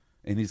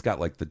 and he's got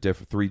like the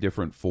 3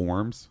 different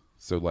forms.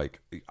 So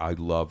like, I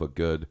love a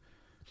good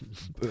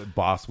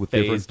boss with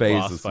different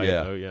boss phases. fight.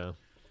 Yeah, Oh yeah.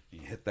 you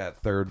hit that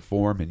third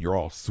form and you're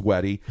all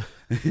sweaty,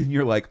 and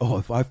you're like, oh,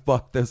 if I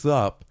fuck this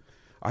up,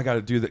 I got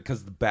to do that,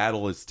 because the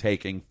battle is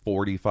taking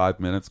 45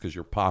 minutes because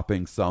you're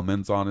popping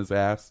summons on his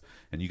ass,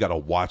 and you got to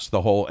watch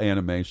the whole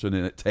animation,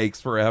 and it takes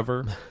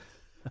forever.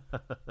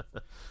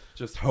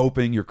 Just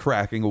hoping you're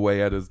cracking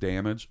away at his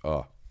damage.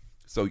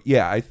 So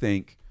yeah, I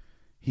think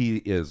he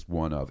is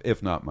one of,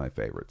 if not my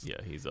favorites.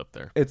 Yeah, he's up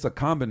there. It's a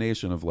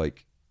combination of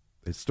like,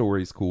 his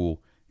story's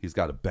cool, he's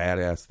got a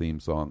badass theme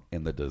song,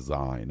 and the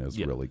design is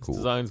really cool.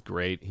 His design's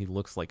great. He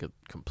looks like a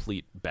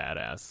complete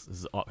badass.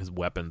 His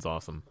weapon's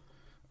awesome.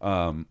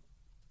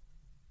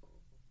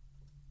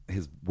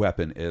 His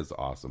weapon is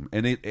awesome,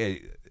 and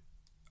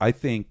I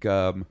think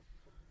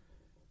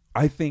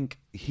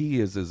he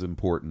is as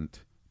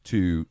important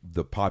to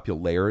the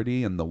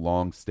popularity and the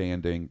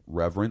long-standing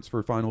reverence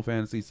for Final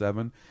Fantasy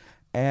VII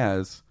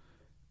as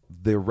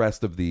the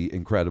rest of the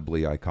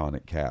incredibly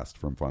iconic cast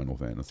from Final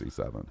Fantasy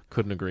VII.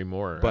 Couldn't agree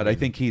more. But I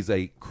think he's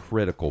a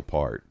critical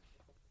part.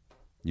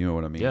 You know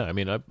what I mean? Yeah, I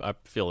mean, I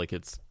feel like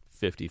it's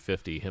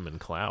 50-50 him and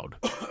Cloud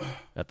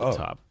at the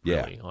top.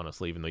 Really, yeah.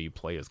 honestly, even though you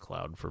play as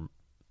Cloud for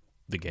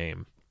the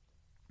game.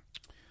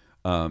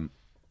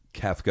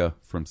 Kefka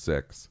from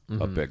 6,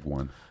 a big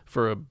one.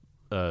 For a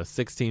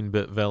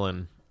 16-bit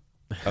villain.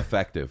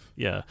 Effective.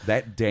 Yeah.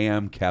 That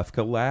damn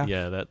Kefka laugh.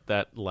 Yeah,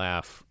 that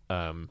laugh,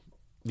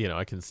 you know,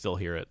 I can still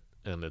hear it.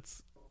 And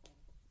it's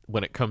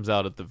when it comes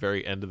out at the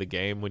very end of the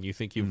game when you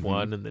think you've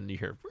won, and then you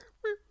hear...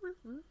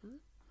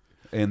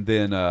 And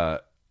then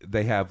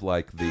they have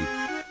like the...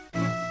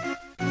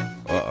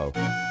 Uh-oh.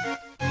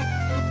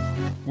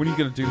 When are you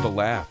going to do the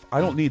laugh?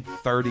 I don't need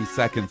 30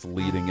 seconds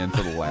leading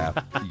into the laugh.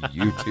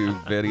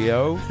 YouTube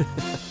video.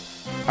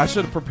 I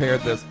should have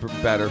prepared this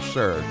better,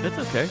 sure. It's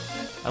okay.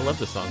 I love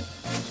this song.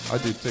 I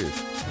do too.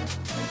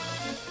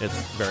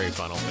 It's very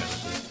Final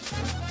Fantasy.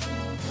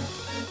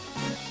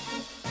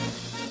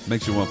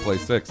 Makes you want to play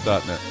 6,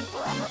 doesn't it?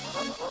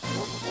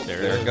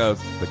 There There it it is. goes.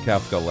 The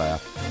Kefka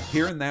laugh.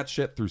 hearing that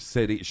shit through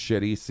shitty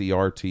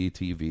CRT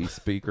TV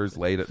speakers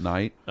late at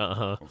night.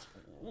 Uh-huh.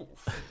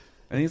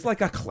 And he's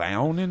like a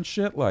clown and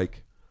shit.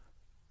 Like,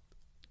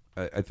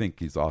 I think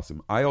he's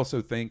awesome. I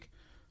also think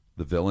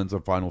the villains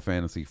of Final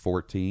Fantasy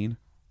XIV,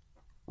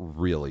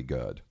 really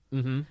good.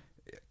 Mm-hmm.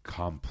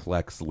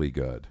 Complexly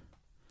good.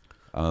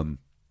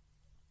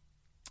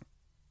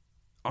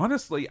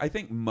 Honestly, I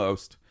think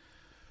most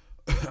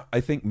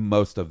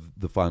of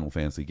the Final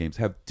Fantasy games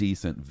have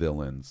decent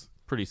villains.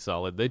 Pretty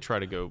solid. They try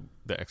to go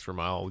the extra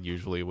mile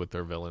usually with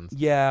their villains.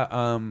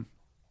 Yeah,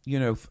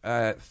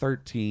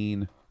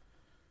 13,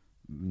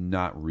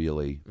 not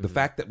really. The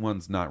fact that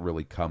one's not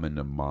really coming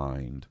to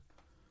mind.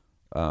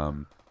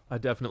 I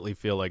definitely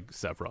feel like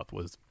Sephiroth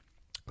was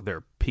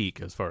their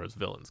peak as far as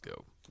villains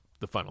go.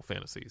 The Final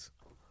Fantasies.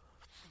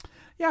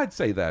 Yeah, I'd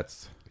say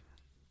that's.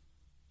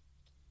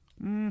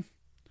 I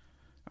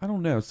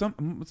don't know.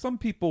 Some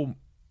people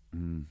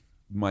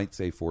might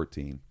say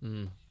 14.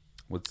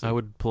 I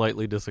would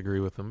politely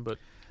disagree with them, but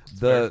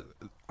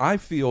I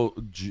feel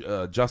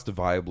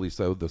justifiably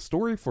so. The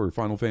story for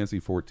Final Fantasy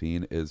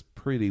XIV is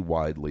pretty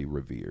widely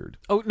revered.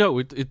 oh no,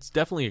 it's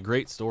definitely a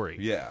great story.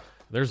 Yeah.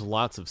 There's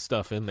lots of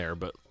stuff in there,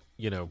 but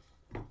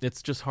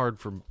it's just hard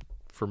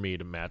for me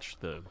to match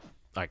the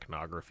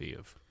iconography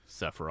of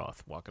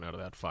Sephiroth walking out of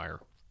that fire.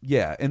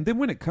 Yeah, and then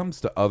when it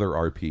comes to other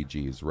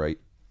RPGs, right?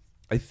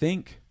 I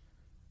think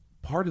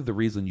part of the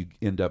reason you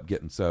end up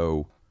getting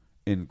so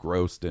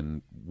engrossed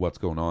in what's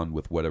going on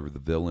with whatever the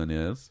villain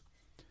is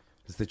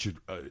that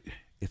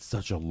it's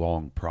such a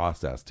long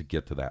process to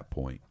get to that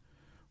point,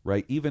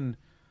 right? Even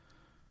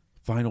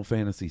Final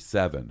Fantasy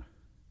VII,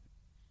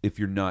 if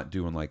you're not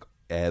doing like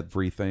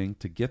everything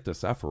to get to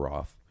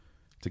Sephiroth,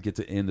 to get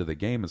to the end of the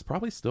game, is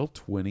probably still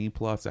 20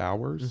 plus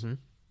hours,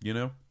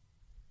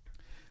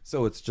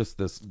 So it's just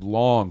this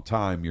long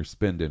time you're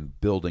spending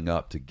building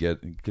up to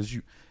get, because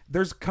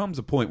there's comes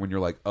a point when you're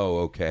like, oh,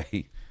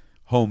 okay,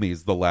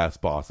 homie's the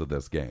last boss of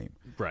this game.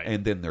 Right.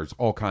 And then there's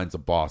all kinds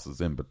of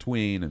bosses in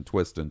between and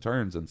twists and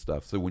turns and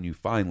stuff. So when you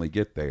finally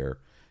get there,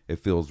 it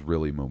feels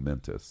really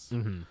momentous.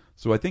 Mm-hmm.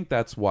 So I think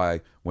that's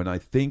why when I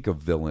think of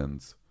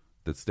villains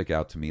that stick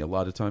out to me, a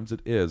lot of times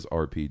it is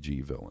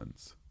RPG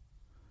villains.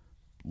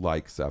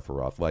 Like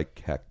Sephiroth,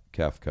 like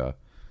Kefka.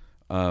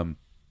 I'm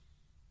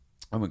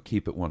going to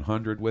keep it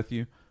 100 with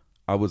you.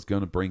 I was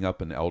going to bring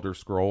up an Elder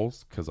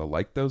Scrolls because I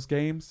like those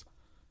games.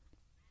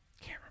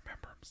 Can't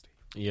remember them, Steve.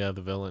 Yeah,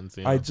 the villains.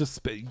 I just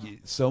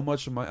so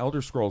much of my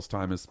Elder Scrolls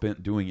time is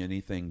spent doing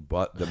anything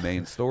but the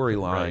main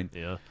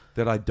storyline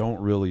that I don't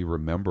really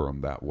remember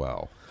them that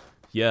well.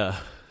 Yeah.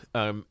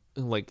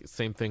 Like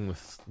same thing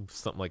with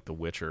something like The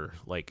Witcher.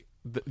 Like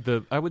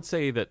the I would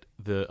say that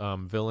the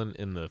villain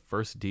in the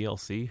first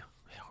DLC,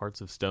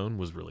 Hearts of Stone,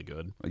 was really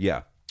good.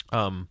 Yeah.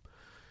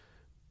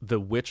 The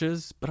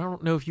witches, but I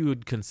don't know if you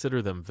would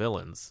consider them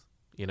villains.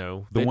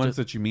 The ones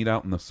that you meet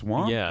out in the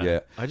swamp. Yeah.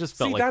 I just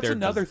felt like that's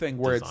another thing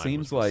where it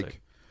seems like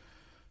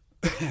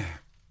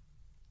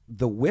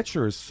The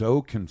Witcher is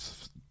so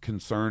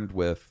concerned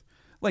with,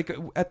 like,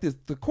 at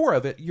the core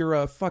of it, you're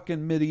a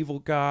fucking medieval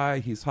guy.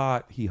 He's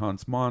hot. He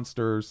hunts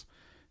monsters.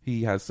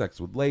 He has sex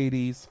with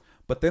ladies.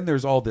 But then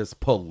there's all this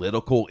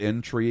political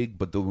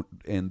intrigue.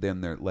 And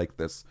then there's like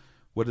this.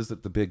 What is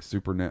it? The big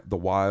the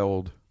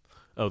wild.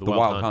 Oh, the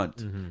Wild Hunt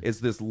mm-hmm.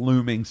 is this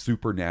looming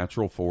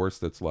supernatural force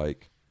that's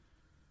like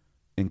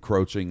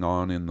encroaching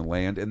on in the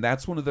land, and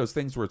that's one of those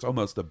things where it's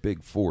almost a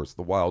big force.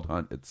 The Wild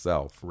Hunt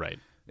itself, right,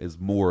 is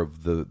more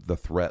of the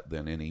threat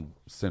than any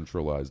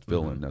centralized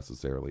villain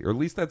necessarily, or at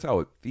least that's how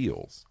it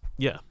feels.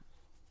 Yeah,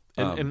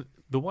 and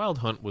the Wild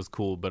Hunt was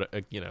cool, but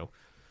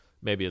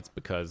maybe it's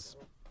because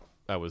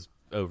I was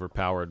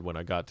overpowered when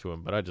I got to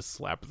him, but I just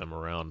slapped them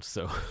around.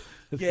 So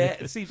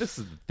yeah, see, this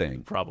is the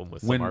thing. Problem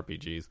with some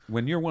RPGs.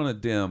 When you're one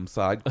of them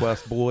side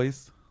quest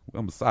boys,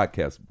 I'm a side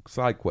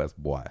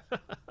quest boy.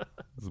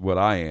 This is what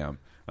I am.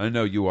 I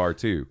know you are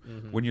too.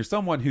 Mm-hmm. When you're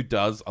someone who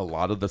does a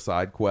lot of the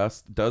side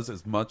quests, does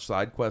as much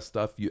side quest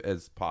stuff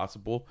as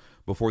possible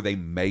before they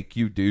make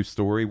you do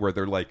story, where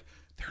they're like,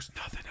 "There's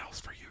nothing else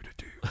for you to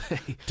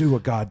do. Do a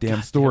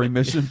goddamn story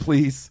mission,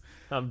 please."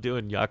 I'm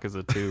doing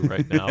Yakuza 2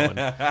 right now, and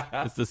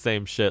it's the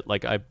same shit.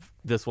 Like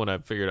this one,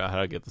 I've figured out how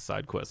to get the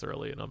side quests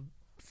early, and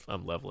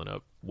I'm leveling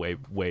up way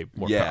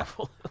more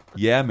powerful.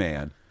 Yeah,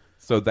 man.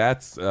 So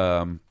that's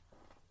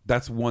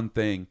one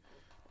thing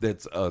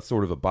that's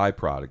sort of a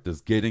byproduct,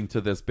 is getting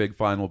to this big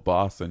final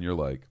boss, and you're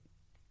like,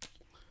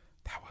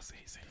 that was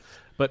easy.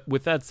 But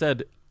with that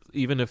said,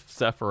 even if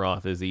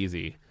Sephiroth is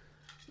easy,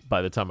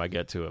 by the time I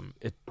get to him,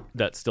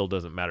 that still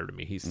doesn't matter to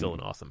me. He's still an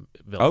awesome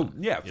villain. Oh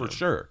yeah, for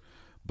sure.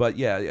 But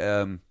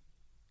yeah,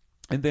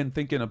 and then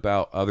thinking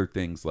about other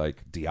things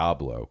like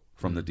Diablo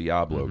from the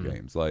Diablo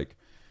games, like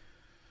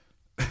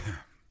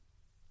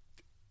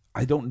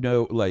I don't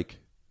know, like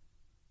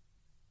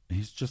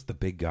he's just the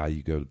big guy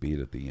you go to beat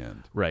at the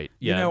end, right?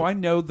 Yeah, I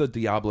know the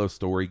Diablo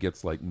story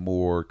gets like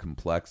more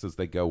complex as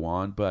they go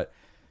on, but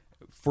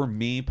for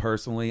me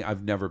personally,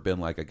 I've never been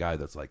like a guy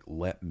that's like,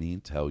 let me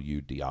tell you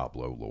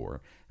Diablo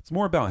lore. It's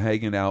more about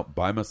hanging out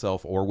by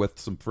myself or with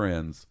some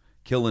friends,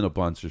 killing a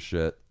bunch of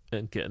shit,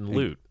 and getting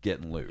loot.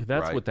 Getting loot.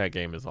 That's right? what that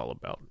game is all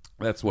about.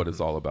 That's what it's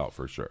all about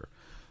for sure.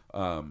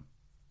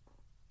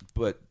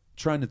 But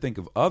trying to think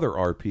of other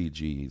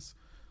RPGs,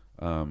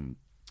 a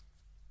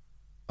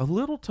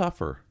little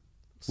tougher.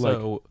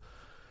 So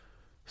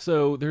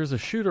there's a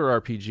shooter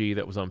RPG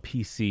that was on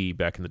PC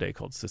back in the day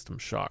called System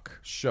Shock.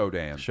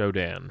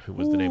 Shodan, who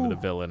was the name of the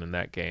villain in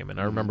that game, and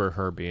I remember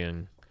her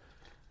being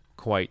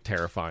quite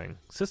terrifying.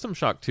 System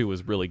Shock 2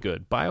 was really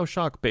good.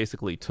 BioShock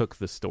basically took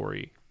the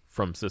story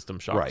from System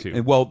Shock right? 2.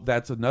 And well,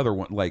 that's another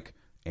one, like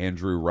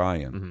Andrew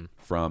Ryan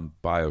from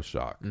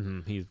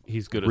BioShock.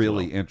 He's good.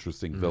 Really as well.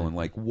 interesting villain.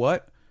 Like,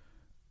 what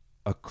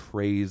a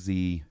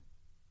crazy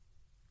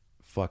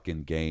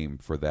fucking game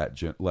for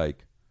that.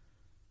 Like,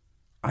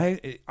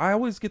 I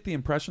always get the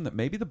impression that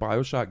maybe the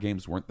BioShock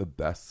games weren't the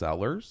best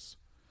sellers.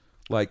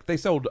 Like, they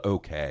sold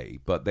okay,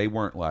 but they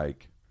weren't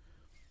like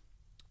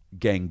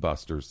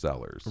gangbuster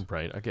sellers.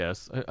 Right, I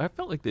guess. I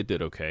felt like they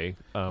did okay.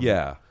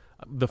 Yeah.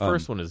 The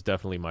first one is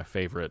definitely my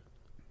favorite.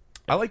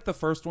 I like the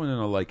first one,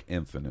 and I like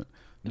Infinite.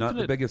 Not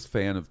the biggest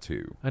fan of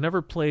 2. I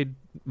never played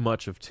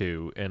much of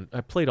 2, and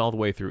I played all the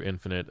way through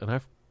Infinite, and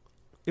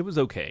it was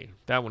okay.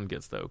 That one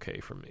gets the okay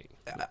from me.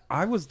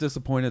 I was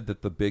disappointed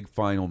that the big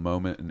final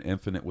moment in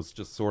Infinite was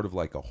just sort of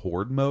like a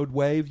horde mode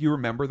wave. You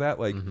remember that?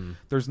 Like,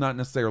 there's not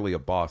necessarily a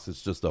boss.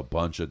 It's just a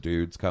bunch of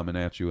dudes coming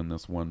at you in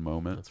this one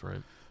moment. That's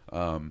right.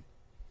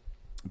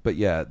 But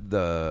yeah,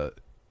 the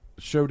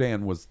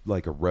Shodan was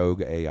like a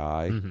rogue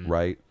AI,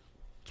 right?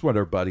 It's what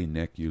our buddy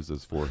Nick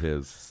uses for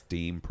his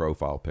Steam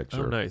profile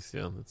picture. Oh, nice.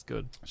 Yeah, that's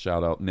good.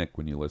 Shout out Nick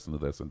when you listen to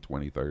this in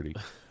 2030.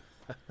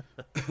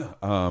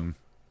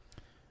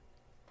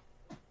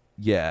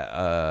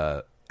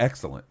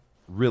 Excellent.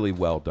 Really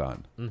well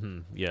done.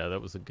 Yeah,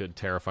 that was a good,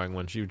 terrifying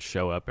one. She would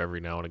show up every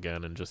now and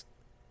again and just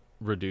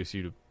reduce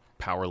you to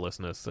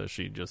powerlessness as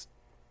she just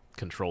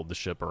controlled the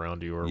ship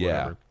around you or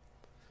whatever.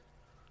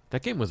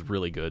 That game was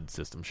really good,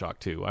 System Shock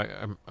 2.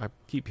 I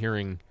keep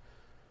hearing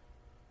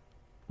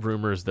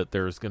rumors that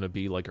there's going to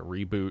be like a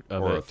reboot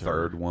of or it. A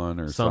third one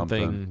or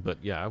something. something. But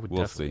yeah,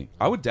 we'll see.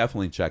 I would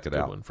definitely check it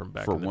out. One from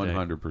back for in the day.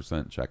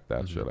 100% check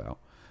that shit out.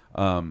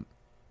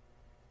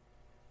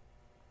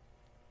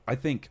 I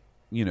think,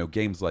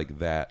 games like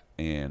that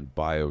and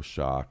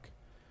BioShock,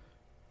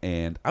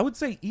 and I would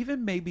say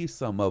even maybe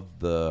some of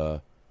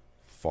the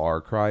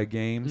Far Cry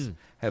games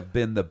have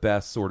been the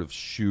best sort of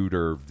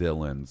shooter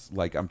villains.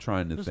 Like, I'm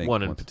trying to There's think.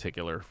 one in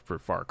particular for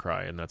Far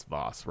Cry, and that's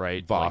Voss,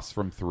 right? Voss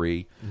from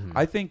 3.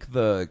 I think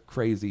the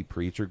crazy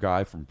preacher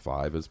guy from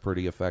 5 is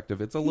pretty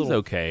effective. It's a little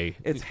okay.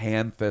 It's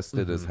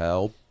hand-fisted as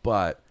hell,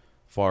 but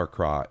Far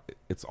Cry,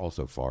 it's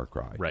also Far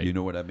Cry. Right. You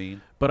know what I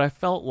mean? But I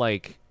felt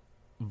like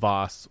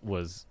Voss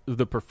was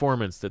the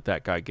performance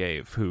that guy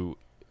gave, who,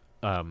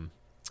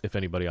 if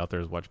anybody out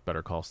there has watched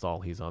Better Call Saul,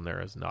 he's on there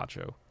as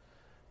Nacho.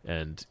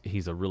 And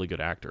he's a really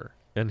good actor.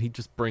 And he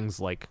just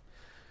brings, like,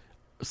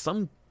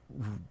 something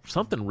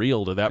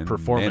real to that And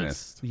performance.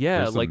 menace. Yeah,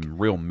 There's like some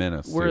real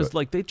menace. whereas, to it.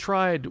 like, they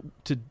tried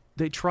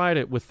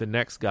it with the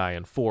next guy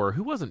in 4,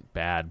 who wasn't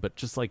bad, but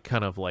just, like,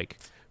 kind of, like,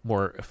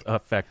 more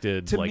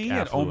affected. To like, me,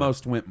 affluent it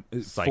almost went.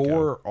 psycho.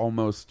 4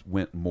 almost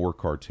went more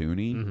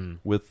cartoony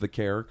with the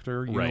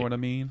character. You know Right. what I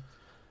mean?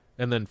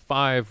 And then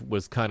 5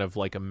 was kind of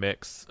like a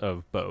mix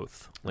of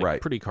both. Like,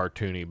 Right. pretty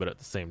cartoony, but at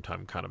the same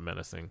time kind of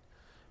menacing.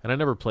 And I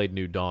never played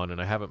New Dawn,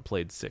 and I haven't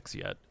played 6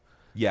 yet.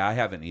 Yeah, I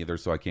haven't either,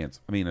 so I can't.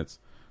 I mean, it's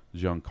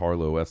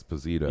Giancarlo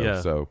Esposito,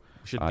 Yeah. so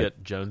We should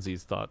get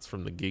Jonesy's thoughts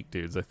from the Geek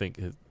Dudes. I think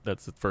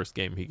that's the first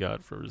game he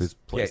got for his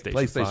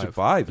PlayStation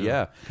 5.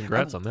 Yeah.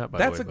 Congrats on that, by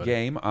the way. That's a buddy.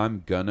 game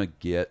I'm gonna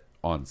get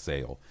on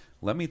sale.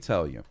 Let me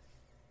tell you,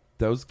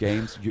 those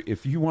games.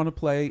 If you want to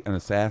play an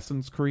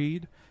Assassin's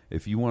Creed,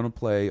 if you want to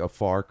play a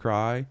Far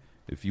Cry,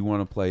 if you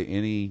want to play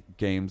any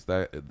games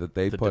that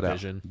they The put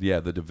Division.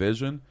 out, The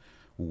Division.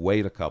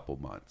 Wait a couple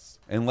months,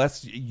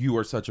 unless you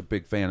are such a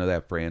big fan of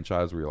that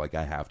franchise where you're like,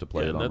 I have to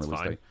play Yeah, it on that's release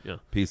fine. day. Yeah.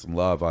 Peace and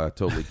love. I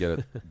totally get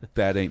it.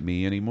 That ain't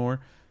me anymore.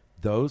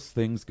 Those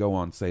things go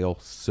on sale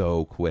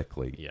so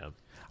quickly. Yeah.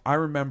 I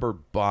remember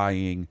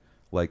buying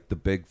like the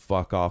big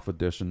fuck off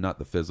edition, not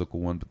the physical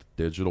one, but the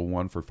digital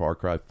one for Far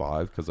Cry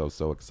 5 because I was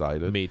so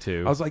excited. Me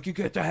too. I was like, you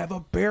get to have a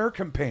bear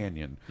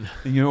companion.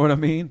 You know what I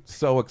mean?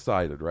 So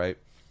excited, right?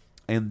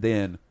 And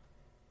then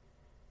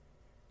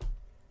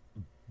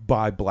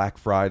by Black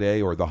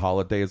Friday or the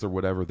holidays or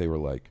whatever, they were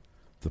like,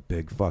 the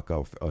big fuck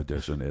off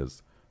edition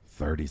is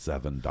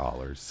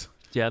 $37.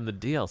 Yeah, and the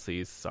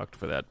DLCs sucked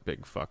for that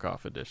big fuck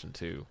off edition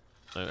too.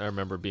 I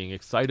remember being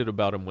excited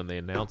about them when they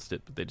announced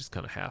it, but they just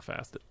kind of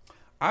half-assed it.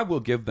 I will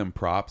give them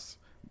props.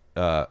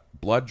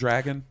 Blood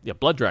Dragon, Yeah,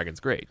 Blood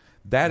Dragon's great.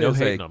 that No is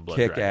a hating on Blood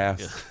Dragon.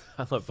 kick-ass Yeah.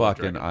 I love Blood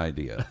fucking Dragon.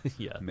 idea.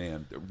 Yeah.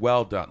 Man,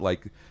 well done.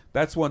 Like,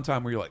 that's one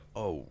time where you're like,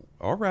 oh,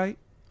 all right.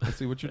 I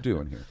see what you're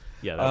doing here.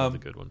 Yeah, that was a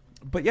good one.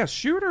 But yeah,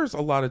 shooters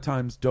a lot of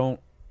times don't,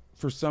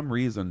 for some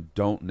reason,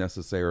 don't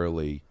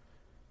necessarily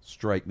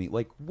strike me.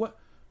 Like,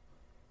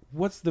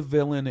 what's the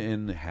villain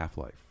in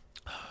Half-Life?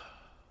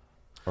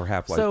 Or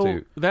Half-Life So,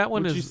 2? that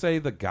one Would is- you say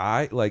the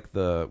guy, like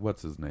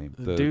what's his name?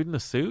 The dude in the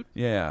suit?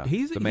 Yeah,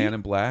 He's the man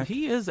in black?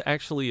 He is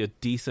actually a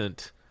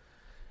decent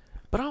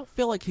but I don't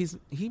feel like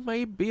he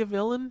may be a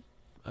villain.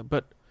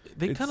 But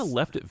they kind of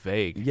left it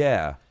vague.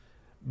 Yeah.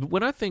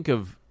 When I think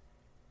of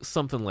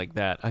something like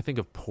that, I think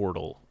of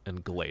Portal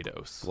and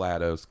GLaDOS.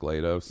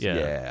 GLaDOS.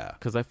 Yeah.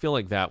 Because I feel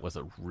like that was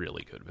a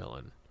really good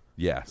villain.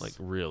 Yes. Like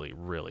really,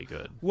 really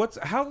good.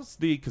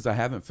 Because I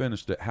haven't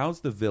finished it,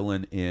 how's the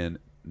villain in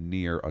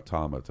Nier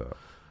Automata?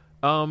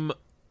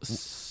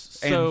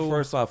 So And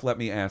first off, let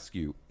me ask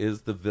you,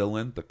 is the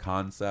villain the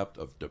concept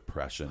of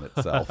depression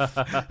itself?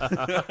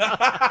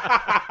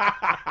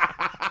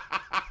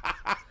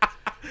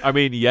 I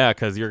mean, yeah,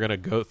 because you're gonna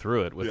go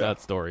through it with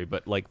that story,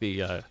 but like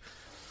the,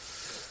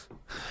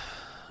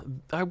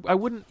 I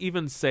wouldn't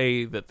even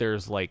say that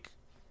there's like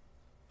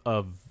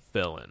a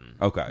villain.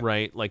 Okay,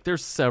 right? Like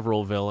there's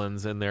several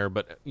villains in there,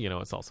 but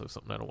it's also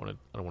something I don't want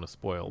to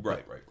spoil.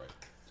 Right.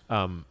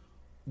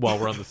 While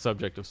we're on the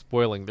subject of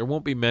spoiling, there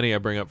won't be many I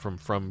bring up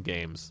from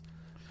games,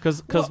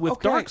 because with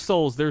Dark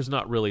Souls, there's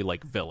not really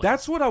like villains.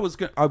 That's what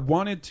I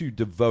wanted to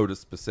devote a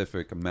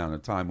specific amount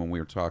of time when we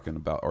were talking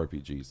about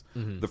RPGs,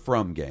 the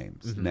From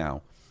games.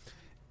 Now,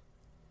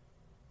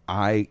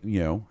 I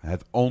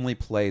have only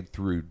played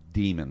through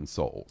Demon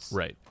Souls,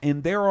 right?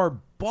 And there are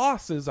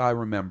bosses I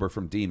remember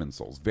from Demon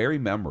Souls, very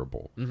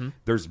memorable.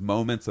 There's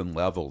moments and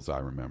levels I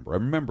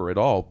remember it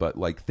all, but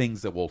like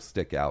things that will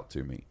stick out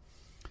to me.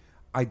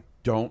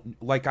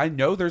 I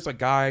know there's a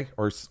guy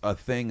or a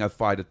thing I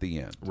fight at the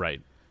end,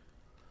 right?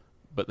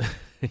 But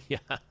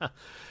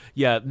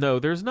yeah, no,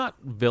 there's not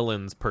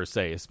villains per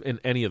se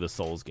in any of the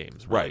Souls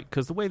games, right?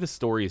 Because the way the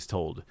story is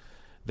told,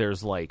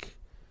 there's like,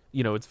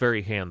 it's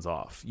very hands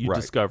off. You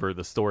discover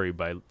the story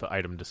by the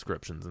item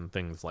descriptions and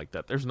things like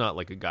that. There's not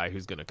like a guy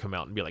who's going to come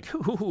out and be like,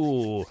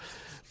 "Ooh,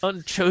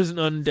 unchosen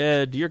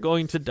undead, you're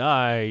going to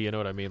die." You know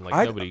what I mean? Like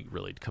nobody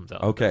really comes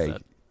out. Okay, and does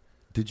that.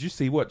 Did you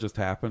see what just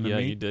happened to me?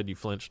 Yeah, you did. You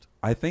flinched.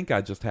 I think I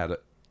just had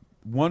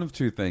one of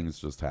two things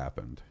just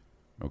happened.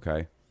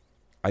 Okay.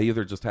 I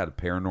either just had a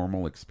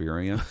paranormal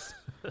experience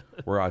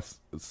where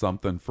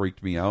something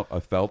freaked me out. I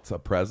felt a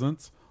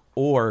presence,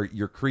 or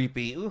you're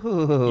creepy.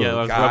 Ooh, yeah,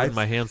 I was rubbing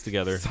my hands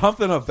together.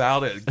 Something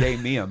about it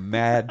gave me a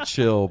mad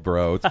chill,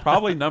 bro. It's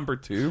probably number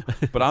 2,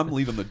 but I'm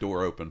leaving the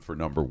door open for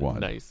number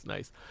 1.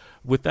 Nice.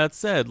 With that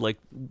said, like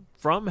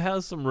From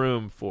has some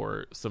room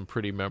for some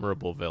pretty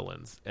memorable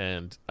villains,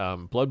 and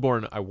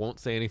Bloodborne, I won't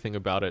say anything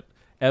about it.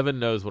 Evan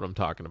knows what I'm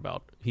talking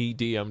about. He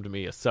DM'd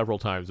me several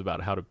times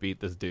about how to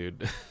beat this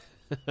dude.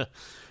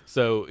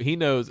 So he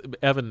knows.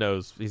 Evan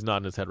knows. He's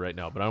nodding his head right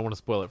now, but I don't want to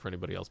spoil it for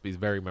anybody else. But he's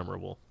very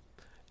memorable.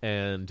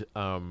 And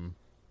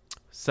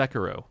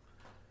Sekiro,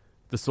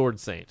 the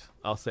Sword Saint.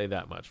 I'll say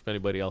that much. If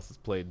anybody else has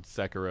played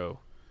Sekiro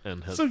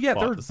and has they're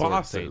the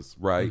bosses,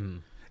 right? Mm-hmm.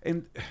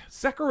 And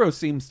Sekiro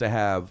seems to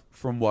have,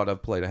 from what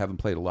I've played, I haven't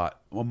played a lot.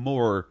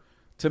 More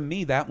to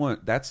me,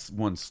 that's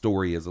one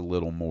story is a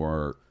little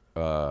more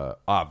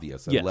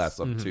obvious and less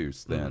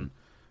obtuse than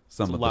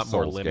some of the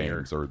Souls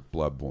games or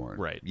Bloodborne,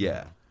 right?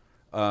 Yeah.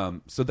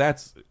 So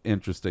that's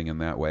interesting in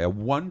that way. I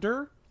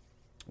wonder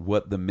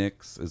what the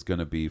mix is going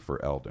to be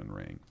for Elden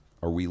Ring.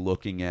 Are we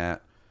looking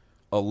at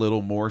a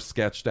little more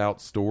sketched out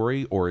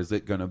story, or is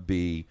it going to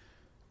be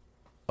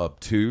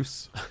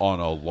obtuse on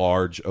a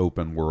large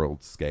open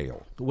world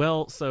scale?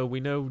 Well, so we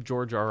know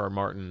George R.R.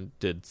 Martin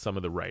did some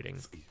of the writing.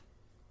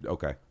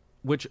 Okay.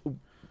 Which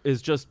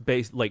is just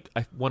based, like,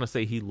 I want to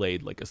say he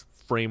laid like a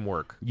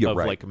framework of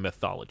like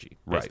mythology,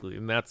 basically,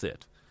 and that's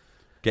it.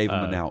 Gave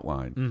him an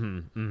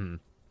outline.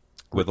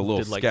 With a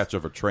little sketch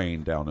of a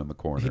train down in the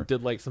corner. He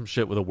did like some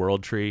shit with a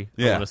world tree.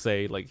 Yeah. I want to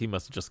say, like, he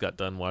must have just got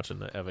done watching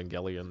the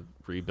Evangelion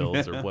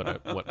rebuilds or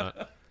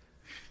whatnot.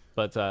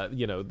 But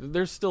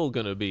there's still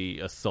going to be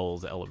a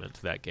Souls element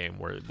to that game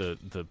where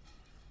the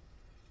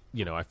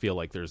I feel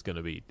like it's going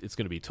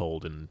to be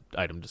told in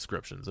item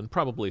descriptions and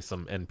probably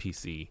some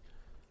NPC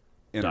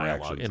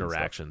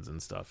interactions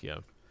and stuff. Yeah.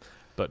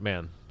 But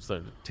man,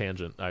 so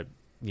tangent. I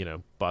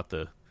bought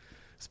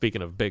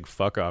speaking of big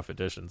fuck off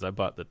editions, I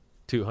bought the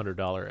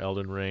 $200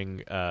 Elden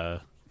Ring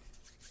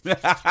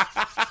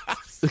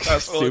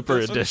Super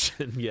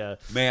Edition. Yeah,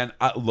 man.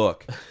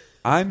 Look,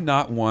 I'm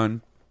not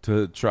one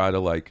to try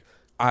to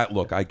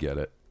I get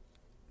it,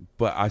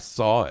 but I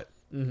saw it.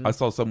 I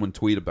saw someone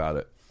tweet about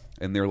it,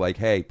 and they're like,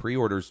 "Hey,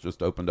 pre-orders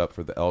just opened up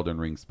for the Elden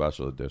Ring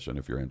Special Edition.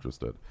 If you're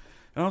interested."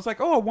 And I was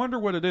like, "Oh, I wonder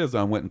what it is."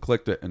 I went and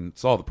clicked it and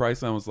saw the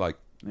price, and I was like,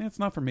 "It's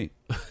not for me."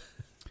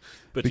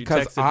 But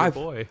because you texted your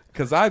boy.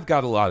 Because I've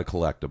got a lot of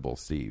collectibles,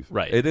 Steve.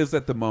 Right. It is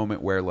at the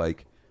moment where,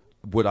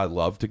 would I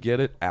love to get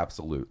it?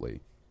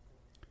 Absolutely.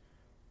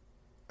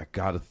 I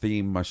got to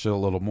theme my shit a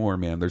little more,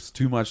 man. There's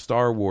too much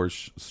Star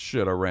Wars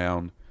shit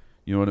around.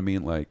 You know what I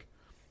mean? I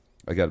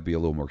got to be a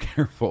little more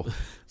careful.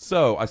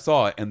 So I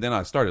saw it, and then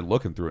I started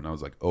looking through it, and I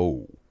was like,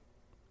 oh,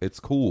 it's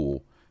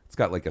cool. It's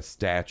got a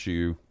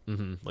statue.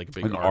 Like a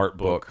big an art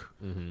book.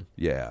 Mm-hmm.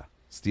 Yeah.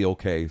 Steel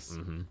case.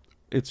 Mm-hmm.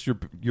 It's your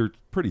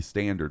pretty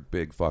standard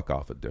big fuck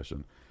off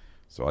edition.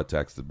 So I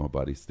texted my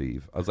buddy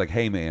Steve. I was like,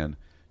 "Hey man,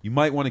 you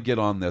might want to get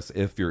on this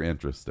if you're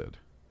interested,"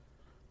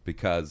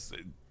 because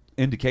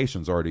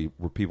indications already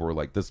where people were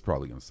like, "This is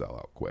probably going to sell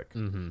out quick."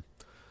 Mm-hmm.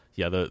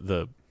 Yeah,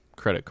 the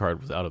credit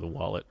card was out of the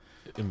wallet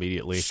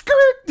immediately. Skirt.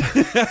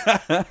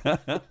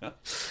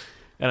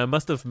 And I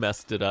must have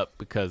messed it up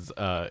because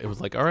it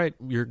was like, all right,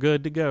 you're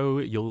good to go.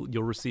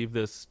 You'll receive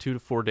this 2 to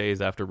 4 days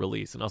after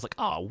release. And I was like,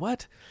 oh,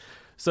 what?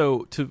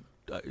 So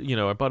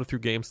I bought it through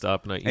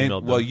GameStop and I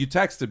emailed them. Well, you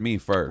texted me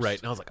first. Right.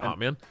 And I was like, oh,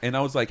 man. And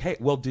I was like, hey,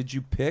 well, did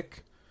you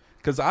pick?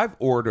 Because I've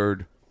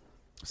ordered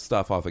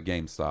stuff off of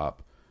GameStop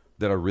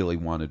that I really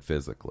wanted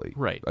physically.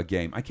 Right. A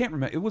game. I can't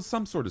remember. It was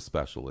some sort of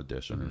special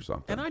edition or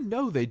something. And I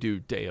know they do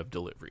day of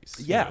deliveries.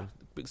 Yeah. You know?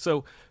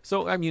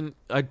 So I mean,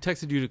 I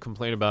texted you to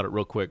complain about it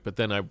real quick, but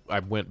then I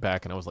went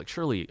back and I was like,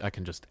 surely I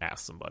can just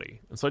ask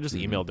somebody. And so I just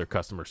emailed their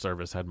customer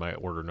service, had my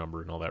order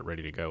number and all that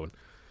ready to go, and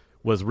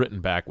was written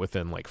back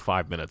within like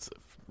 5 minutes.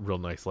 Real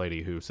nice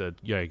lady who said,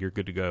 yeah, you're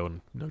good to go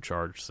and no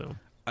charge. So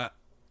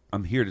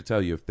I'm here to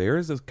tell you, if there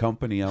is a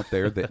company out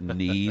there that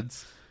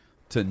needs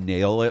to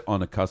nail it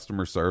on a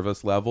customer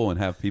service level and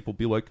have people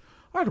be like,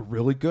 I had a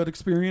really good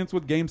experience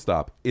with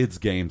GameStop, it's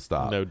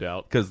GameStop. No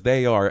doubt. Because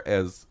they are,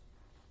 as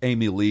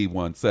Amy Lee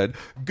once said,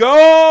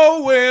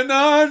 going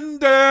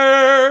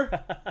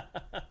under.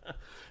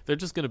 They're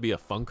just going to be a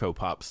Funko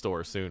Pop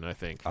store soon, I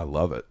think. I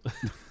love it.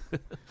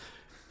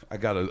 I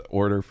got an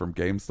order from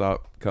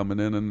GameStop coming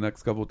in the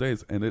next couple of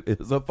days, and it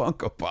is a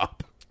Funko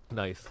Pop.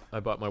 Nice. I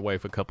bought my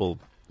wife a couple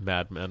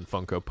Mad Men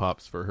Funko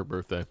Pops for her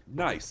birthday.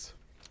 Nice.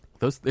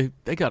 Those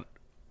they got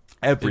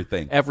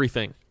everything.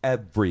 Everything.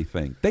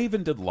 They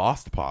even did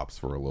Lost Pops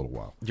for a little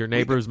while. Your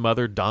neighbor's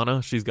mother,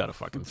 Donna, she's got a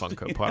fucking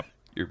Funko Pop.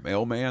 Your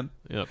mailman.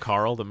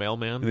 Carl, the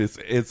mailman.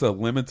 It's a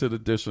limited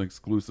edition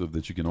exclusive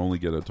that you can only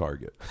get at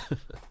Target.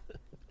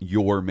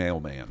 Your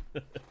mailman.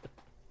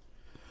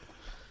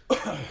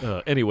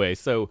 Anyway,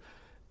 so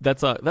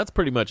that's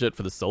pretty much it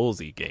for the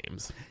Soulsy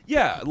games.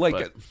 Yeah,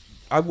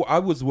 I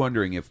was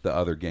wondering if the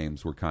other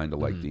games were kind of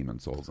like Demon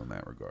Souls in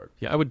that regard.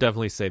 Yeah, I would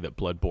definitely say that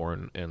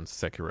Bloodborne and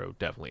Sekiro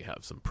definitely have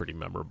some pretty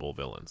memorable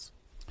villains.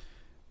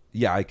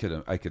 Yeah, I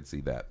could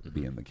see that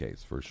being the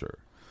case for sure.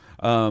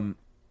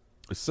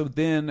 So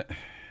then,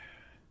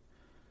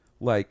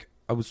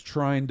 I was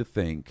trying to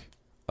think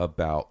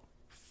about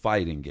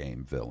fighting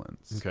game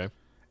villains. Okay.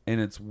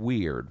 And it's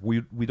weird.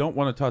 We don't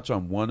want to touch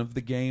on one of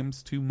the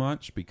games too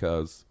much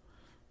because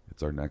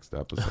it's our next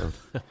episode.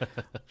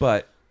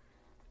 But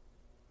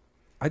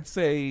I'd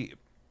say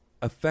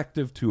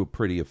effective to a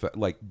pretty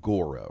like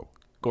Goro.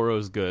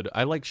 Goro's good.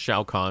 I like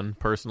Shao Kahn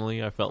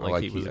personally. I felt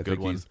like he was a good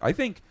one. I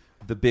think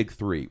the big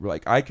three,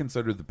 I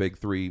consider the big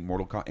three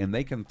Mortal Kombat, and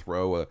they can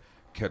throw a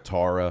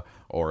Katara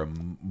or a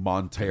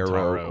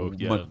Montero,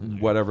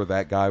 whatever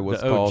that guy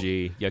was called.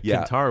 The OG.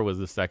 Yeah, Katara was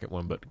the second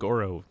one, but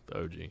Goro,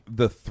 the OG.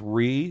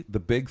 The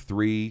big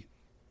three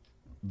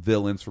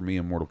villains for me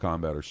in Mortal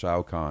Kombat are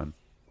Shao Kahn,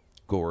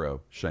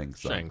 Goro, Shang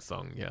Tsung. Shang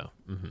Tsung, yeah.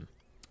 Mm-hmm.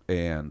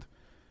 And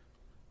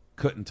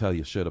couldn't tell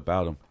you shit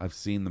about them. I've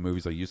seen the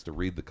movies. I used to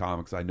read the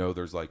comics. I know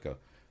there's like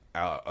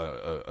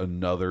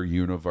another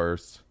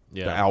universe,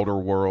 the Outer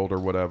World or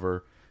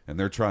whatever. And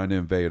they're trying to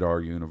invade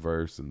our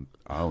universe, and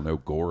I don't know,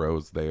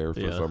 Goro's there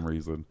for some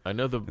reason. I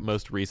know the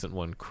most recent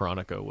one,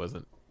 Chronica,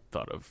 wasn't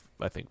thought of,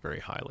 I think, very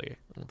highly.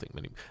 I don't think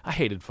many. I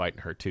hated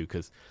fighting her too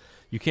because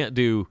you can't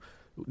do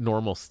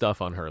normal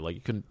stuff on her. Like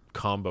you couldn't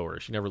combo her.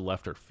 She never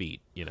left her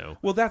feet.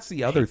 Well, that's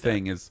the other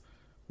thing is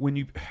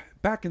when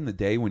back in the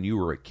day when you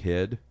were a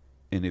kid,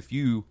 and if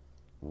you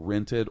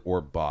rented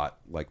or bought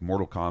like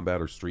Mortal Kombat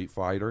or Street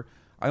Fighter,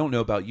 I don't know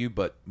about you,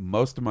 but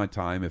most of my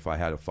time, if I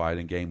had a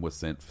fighting game,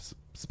 was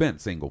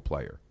spent single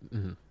player.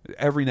 Mm-hmm.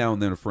 Every now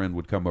and then a friend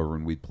would come over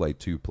and we'd play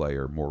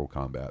 2-player Mortal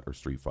Kombat or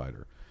Street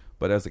Fighter.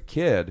 But as a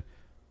kid,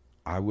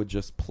 I would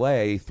just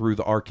play through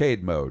the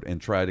arcade mode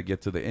and try to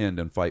get to the end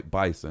and fight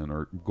Bison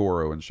or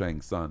Goro and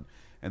Shang Tsung.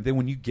 And then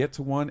when you get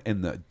to one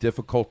and the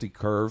difficulty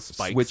curve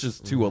switches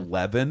to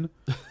 11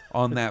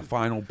 on that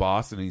final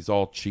boss and he's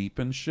all cheap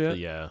and shit.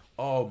 Yeah.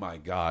 Oh my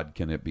God,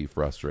 can it be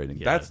frustrating?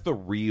 Yeah. That's the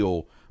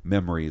real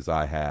memories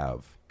I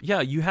have.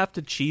 Yeah, you have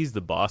to cheese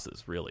the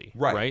bosses, really.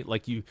 Right?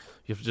 Like you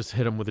have to just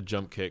hit them with a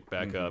jump kick,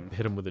 back up,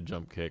 hit them with a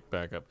jump kick,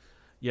 back up.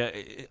 Yeah,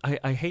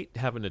 I hate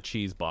having to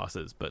cheese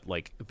bosses, but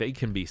like they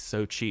can be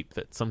so cheap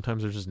that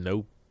sometimes there's just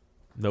no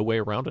way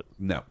around it.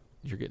 No.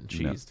 You're getting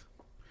cheesed. No.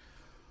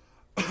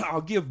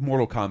 I'll give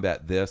Mortal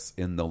Kombat this.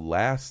 In the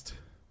last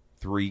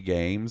 3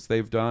 games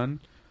they've done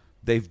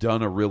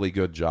a really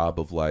good job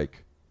of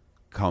like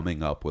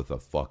coming up with a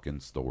fucking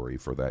story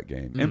for that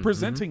game and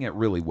presenting it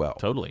really well.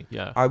 Totally,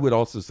 yeah. I would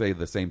also say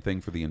the same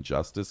thing for the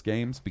Injustice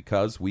games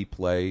because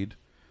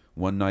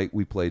one night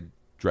we played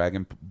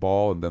Dragon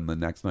Ball and then the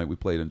next night we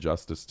played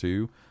Injustice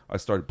 2. I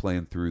started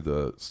playing through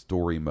the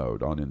story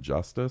mode on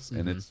Injustice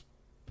and it's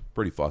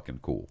pretty fucking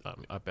cool.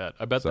 I bet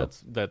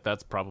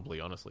that's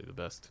probably honestly the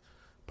best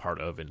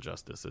part of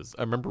Injustice is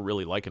I remember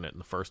really liking it in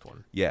the first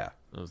one. Yeah.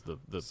 It was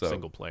the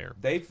single player.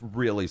 They've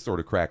really sort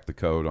of cracked the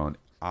code on,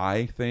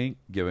 I think,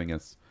 giving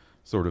us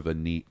sort of a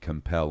neat,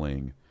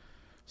 compelling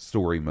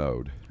story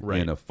mode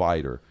in a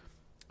fighter.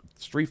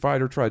 Street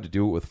Fighter tried to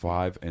do it with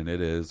 5, and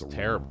it is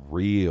terrible.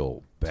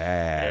 Real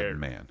bad,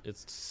 man.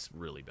 It's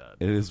really bad.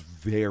 It is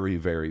very,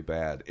 very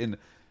bad. And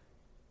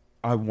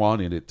I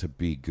wanted it to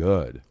be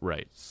good.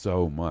 Right.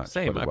 So much.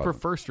 Same. but it I wasn't.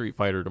 prefer Street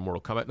Fighter to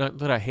Mortal Kombat. Not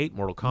that I hate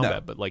Mortal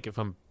Kombat, but like if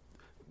I'm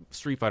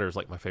Street Fighter is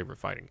like my favorite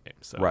fighting game.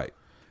 So Right.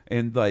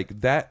 And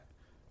like that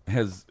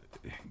has,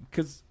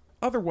 because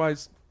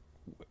otherwise,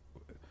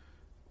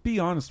 be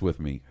honest with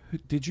me.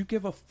 Did you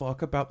give a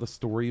fuck about the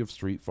story of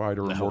Street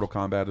Fighter or Mortal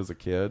Kombat as a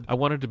kid? I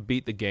wanted to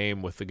beat the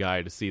game with the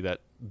guy to see that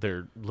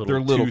their Their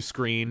little little- two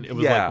screen. It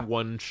was Yeah. like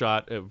one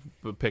shot of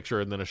a picture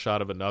and then a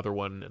shot of another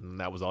one, and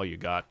that was all you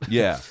got.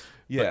 Yeah.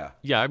 Yeah.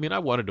 Yeah, I mean, I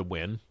wanted to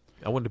win.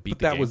 I wanted to beat But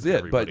the that game was for it.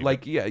 everybody, But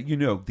like, yeah, you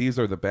know, these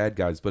are the bad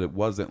guys, but it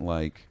wasn't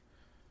like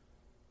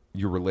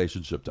your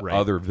relationship to Right.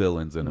 other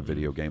villains in a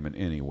video game in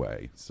any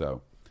way.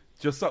 So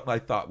just something I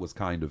thought was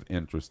kind of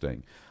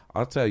interesting.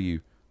 I'll tell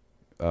you,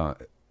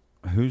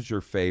 who's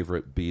your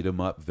favorite beat 'em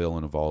up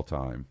villain of all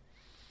time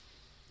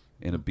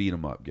in a beat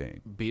 'em up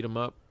game? beat 'em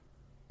up,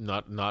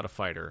 not a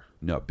fighter.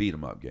 No, beat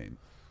 'em up game.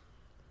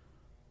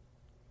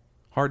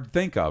 Hard to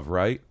think of,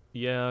 right?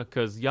 Yeah,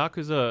 because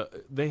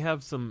Yakuza, they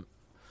have some.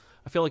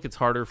 I feel like it's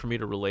harder for me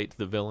to relate to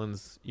the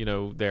villains, you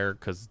know, there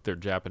because they're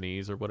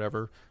Japanese or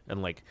whatever,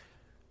 and like,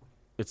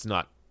 it's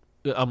not.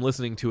 I'm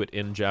listening to it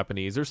in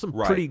Japanese. There's some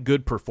Right. pretty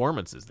good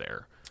performances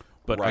there,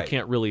 but I Right.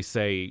 can't really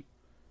say,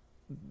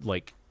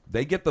 like,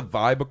 They get the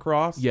vibe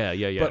across. yeah.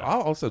 But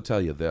I'll also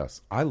tell you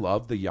this. I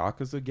love the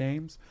Yakuza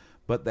games,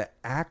 but the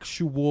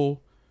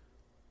actual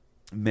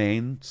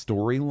main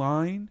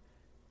storyline,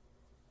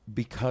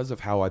 because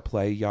of how I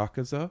play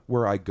Yakuza,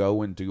 where I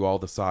go and do all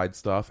the side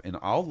stuff, and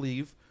I'll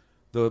leave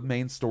the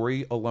main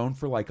story alone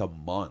for like a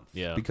month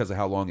Yeah. because of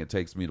how long it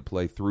takes me to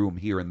play through them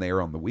here and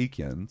there on the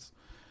weekends.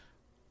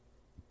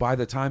 By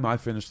the time I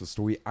finish the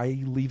story,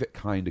 I leave it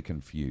kind of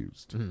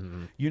confused.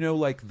 Mm-hmm. You know,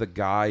 like the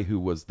guy who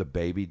was the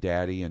baby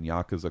daddy in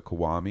Yakuza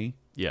Kiwami?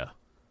 Yeah.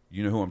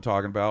 You know who I'm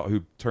talking about?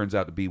 Who turns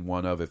out to be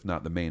one of, if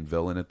not the main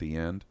villain at the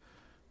end.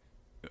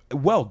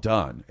 Well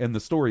done. And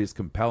the story is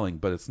compelling,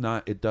 but it's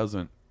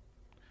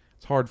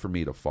hard for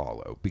me to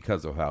follow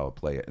because of how I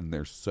play it. And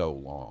they're so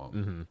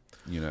long,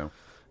 you know?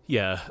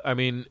 Yeah, I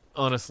mean,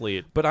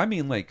 honestly, But I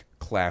mean like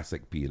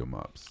classic beat 'em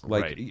ups.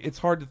 Like Right. it's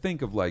hard to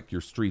think of like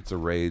your Streets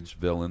of Rage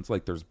villains.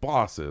 Like there's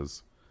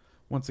bosses.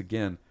 Once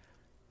again,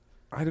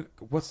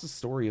 what's the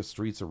story of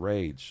Streets of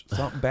Rage?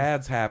 Something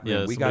bad's happening.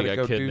 Yeah, We got to somebody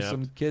go got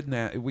do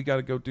kidnapped. We got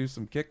to go do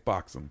some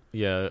kickboxing.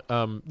 yeah,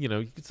 you know,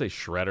 you could say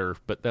Shredder,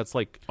 but that's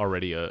like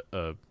already a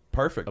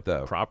Perfect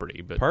though.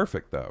 property. But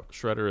Perfect though.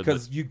 Shredder,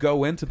 Because you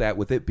go into that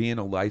with it being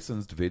a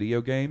licensed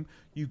video game,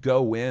 you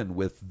go in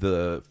with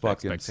the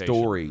fucking Expectation.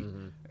 story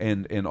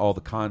and all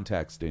the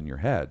context in your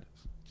head.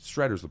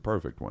 Shredder's the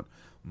perfect one.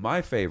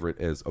 My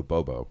favorite is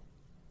Abobo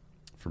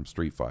from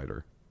Street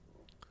Fighter.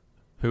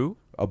 who?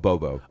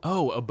 Abobo.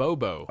 Oh, a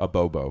Bobo.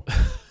 Abobo.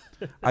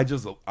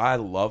 I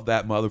love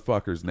that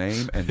motherfucker's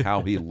name and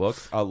how he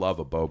looks. I love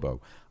Abobo.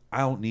 I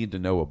don't need to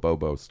know a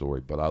Bobo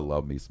story, but I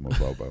love me some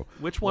Abobo.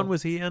 Which one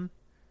was he in?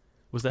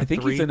 Was that I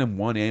think 3? he's in him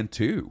 1 and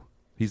 2.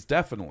 He's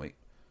definitely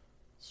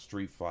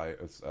Street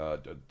Fighter,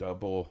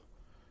 Double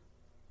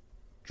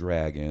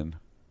Dragon.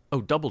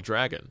 Oh, Double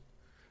Dragon.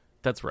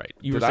 That's right.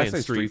 You Did were I saying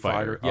say Street Street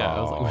Fighter. Fighter? Yeah,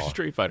 I was like, Oh.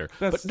 Street Fighter.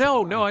 That's- But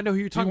no, I know who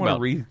you're Do you talking want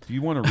about. to do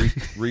you want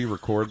to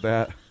re-record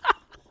that?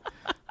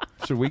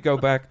 Should we go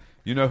back?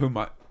 You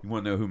want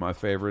to know who my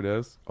favorite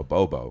is?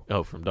 Abobo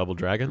Oh, from Double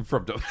Dragon?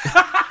 from.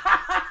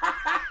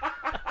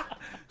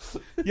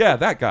 Yeah,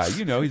 that guy.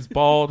 You know, he's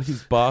bald.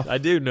 He's buff. I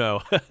do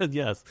know.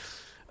 Yes.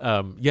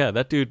 Yeah,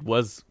 that dude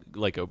was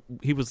like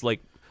he was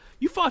like,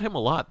 you fought him a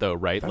lot though,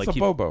 right? That's like a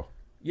Bobo.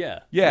 Yeah.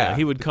 Yeah.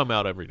 He would come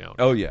out every now and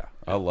then. Oh yeah,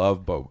 I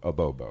love a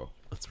Bobo.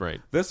 That's right.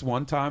 This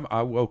one time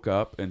I woke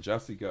up and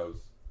Jesse goes,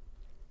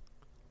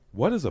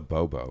 "What is a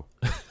Bobo?"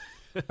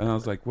 And I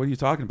was like, "What are you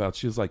talking about?"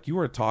 She was like, "You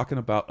were talking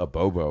about a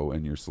Bobo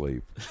in your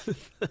sleep."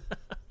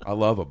 I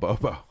love a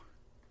Bobo.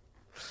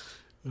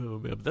 Oh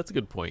man, but that's a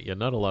good point. Yeah,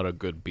 not a lot of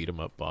good beat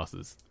 'em up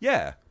bosses.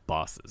 Yeah.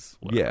 Bosses.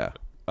 Whatever.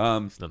 Yeah.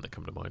 There's none that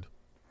come to mind.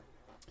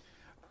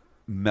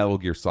 Metal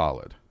Gear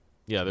Solid.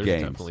 Yeah, there's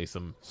Games. definitely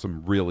some.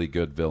 Really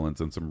good villains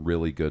and some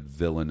really good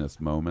villainous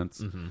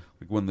moments. Mm-hmm.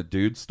 Like when the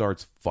dude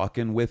starts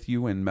fucking with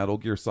you in Metal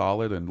Gear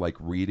Solid and like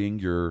reading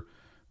your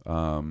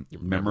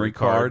memory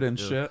card and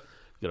yeah. shit.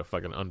 You gotta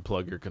fucking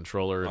unplug your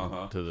controller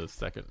Uh-huh. to the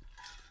second.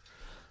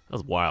 That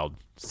was wild.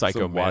 Psycho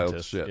Some wild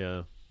Mantis. shit.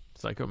 Yeah.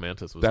 Psycho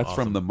Mantis was That's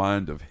awesome. from the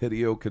mind of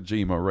Hideo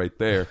Kojima right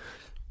there.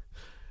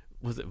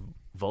 Was it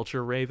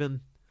Vulture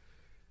Raven?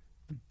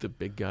 The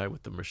big guy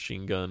with the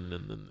machine gun,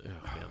 and then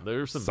oh man,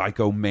 there's some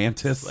Psycho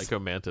Mantis. Psycho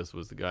Mantis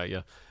was the guy.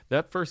 Yeah,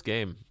 that first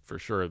game for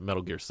sure.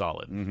 Metal Gear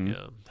Solid. Mm-hmm.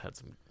 Yeah, had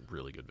some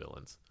really good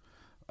villains.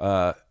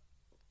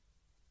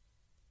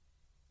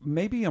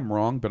 Maybe I'm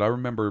wrong, but I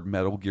remember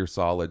Metal Gear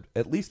Solid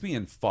at least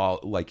being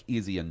like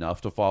easy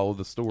enough to follow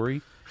the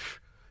story.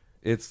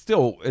 It's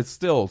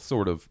still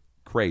sort of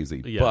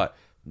crazy, Yeah. but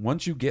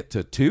once you get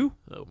to 2,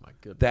 Oh my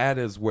goodness! that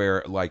is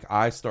where like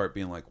I start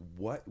being like,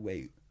 "What?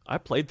 Wait." I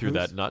played through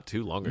Who's- that not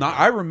too long ago. Now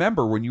I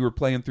remember when you were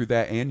playing through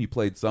that, and you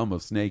played some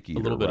of Snake Eater.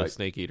 a little bit right? of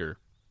Snake Eater,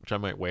 which I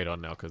might wait on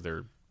now because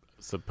they're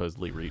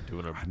supposedly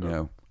redoing a. I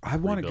know. I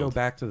want to go rebuild.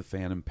 back to the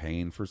Phantom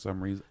Pain for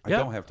some reason. I Yeah.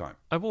 don't have time.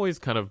 I've always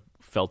kind of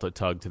felt a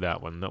tug to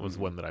that one. That was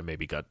one that I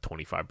maybe got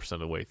 25% of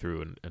the way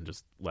through and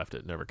just left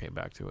it, never came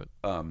back to it.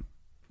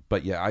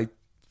 But yeah, I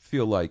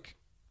feel like,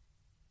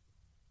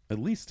 at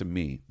least to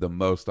me, the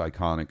most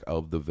iconic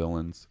of the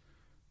villains,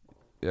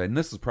 and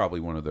this is probably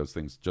one of those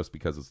things just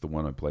because it's the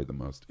one I play the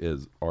most,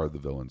 are the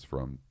villains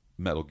from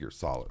Metal Gear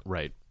Solid.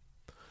 Right.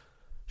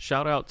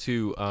 Shout out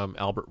to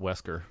Albert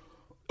Wesker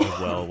as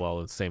well, while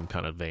in the same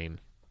kind of vein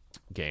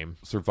game.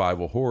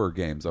 Survival horror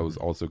games I was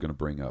also going to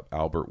bring up.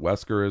 Albert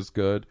Wesker is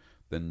good.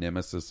 The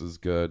Nemesis is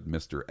good.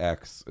 Mr.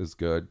 X is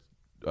good.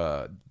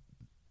 The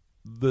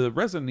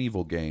Resident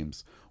Evil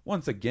games,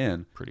 once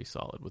again, Pretty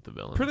solid with the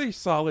villain. pretty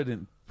solid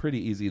and pretty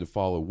easy to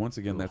follow. Once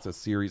again, that's a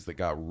series that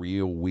got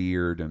real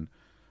weird and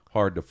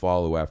hard to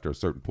follow after a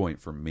certain point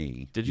for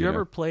me. Did you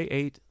ever play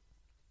 8?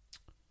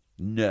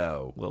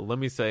 No. Well, let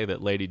me say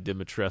that Lady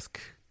Dimitrescu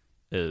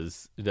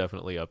is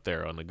definitely up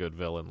there on the good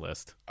villain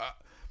list.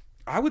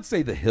 I would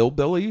say the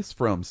Hillbillies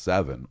from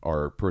 7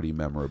 are pretty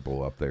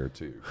memorable up there,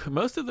 too.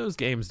 Most of those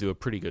games do a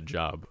pretty good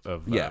job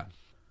of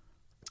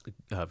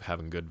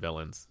having good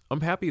villains.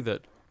 I'm happy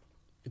that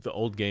the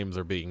old games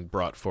are being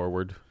brought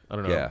forward. I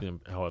don't know, Yeah.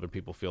 how other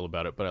people feel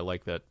about it, but I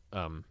like that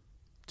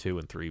 2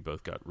 and 3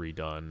 both got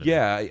redone. And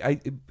Yeah, I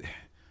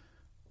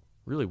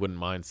really wouldn't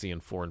mind seeing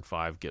 4 and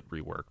 5 get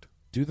reworked.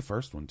 do the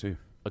first one, too.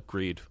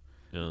 Agreed.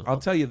 Yeah. I'll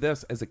tell you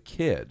this, as a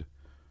kid,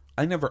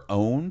 I never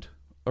owned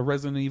a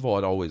Resident Evil.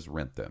 I'd always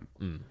rent them.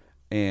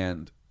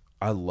 And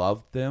I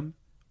loved them,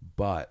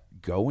 but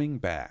going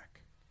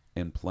back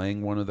and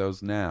playing one of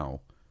those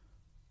now,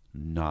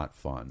 not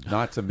fun.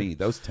 Not to me.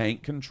 Those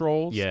tank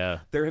controls, Yeah.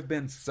 there have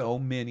been so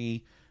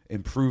many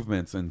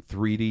improvements in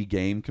 3D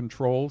game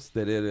controls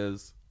that it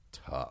is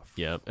tough.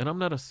 Yeah, and I'm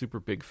not a super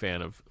big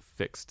fan of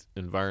fixed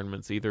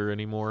environments either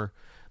anymore.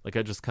 Like,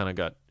 I just kind of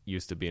got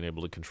used to being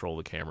able to control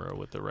the camera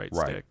with the right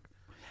stick.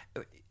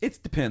 It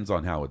depends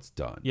on how it's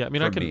done. Yeah, I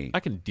mean, for I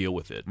can deal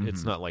with it.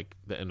 It's not like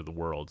the end of the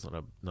world. It's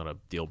not a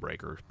deal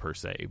breaker per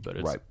se, but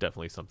it's Right.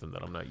 definitely something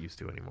that I'm not used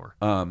to anymore.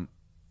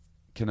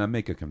 Can I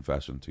make a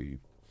confession to you?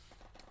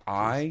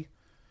 I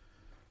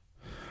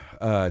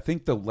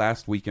think the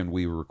last weekend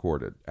we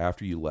recorded,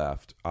 after you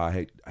left,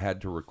 I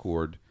had to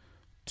record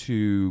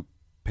 2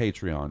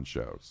 Patreon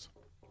shows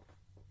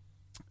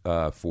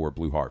for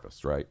Blue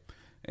Harvest, right?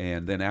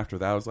 And then after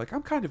that, I was like,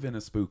 I'm kind of in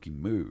a spooky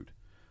mood.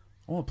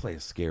 I want to play a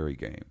scary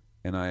game.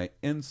 And I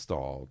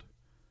installed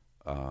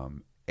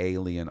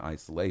Alien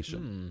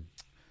Isolation.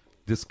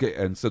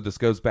 And so this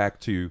goes back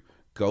to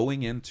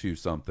going into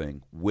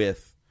something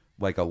with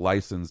like a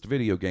licensed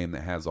video game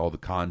that has all the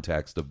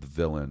context of the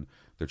villain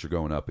that you're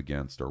going up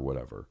against or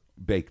whatever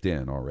baked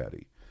in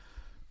already.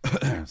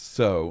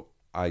 So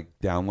I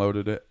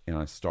downloaded it and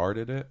I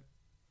started it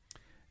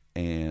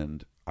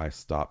and I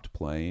stopped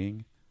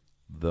playing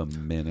the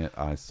minute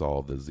I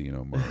saw the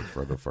Xenomorph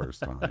for the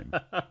first time.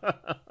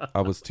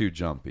 I was too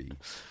jumpy.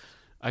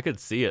 I could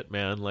see it,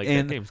 man. Like,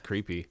 And- that game's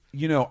creepy.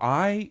 You know,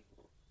 I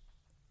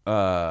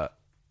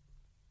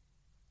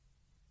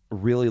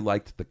really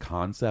liked the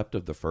concept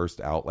of the first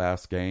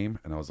Outlast game,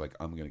 and I was like,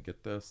 I'm going to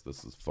get this.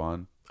 This is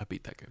fun. I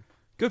beat that game.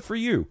 Good for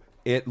you.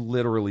 It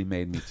literally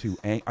made me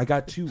I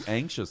got too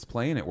anxious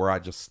playing it where I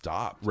just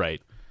stopped.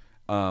 Right.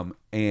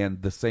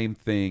 And the same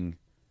thing,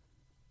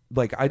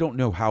 like, I don't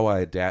know how I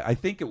adapt. I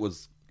think it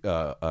was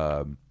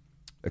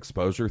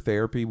exposure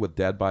therapy with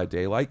Dead by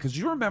Daylight, because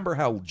you remember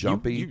how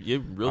jumpy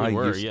You really I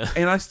were, used- yeah.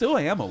 And I still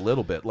am a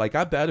little bit. Like,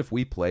 I bet if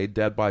we played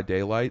Dead by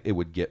Daylight, it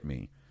would get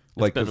me.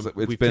 Like, 'cause it's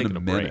we've been taken a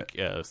a minute. break.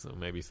 Yeah, so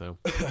maybe so.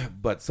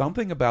 But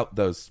something about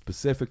those,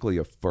 specifically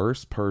a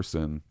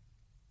first-person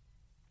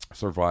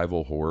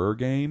survival horror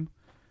game,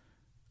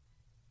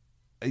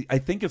 I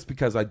think it's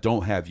because I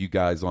don't have you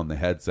guys on the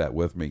headset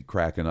with me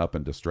cracking up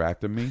and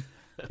distracting me,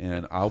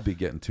 and I'll be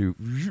getting too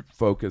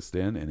focused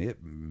in, and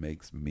it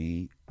makes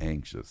me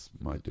anxious,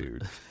 my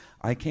dude.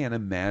 I can't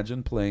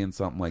imagine playing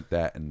something like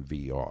that in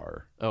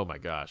VR. Oh my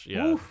gosh,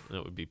 yeah,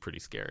 that would be pretty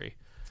scary.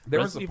 There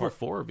was Resident a Evil part-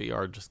 4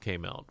 VR just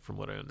came out, from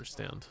what I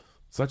understand.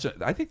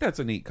 I think that's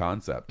a neat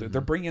concept.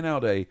 They're bringing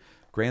out a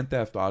Grand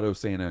Theft Auto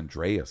San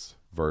Andreas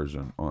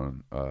version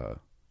on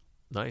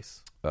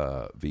Nice.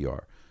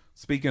 VR.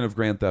 Speaking of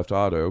Grand Theft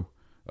Auto,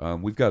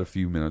 we've got a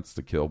few minutes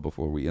to kill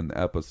before we end the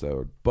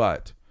episode,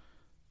 but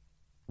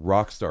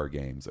Rockstar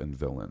Games and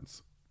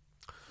villains.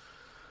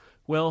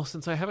 Well,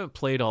 since I haven't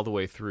played all the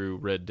way through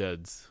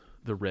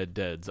the Red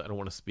Deads, I don't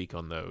want to speak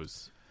on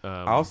those.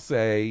 I'll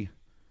say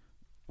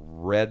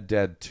Red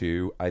Dead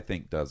 2, I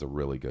think, does a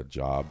really good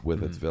job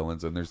with its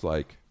villains, and there's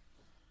like,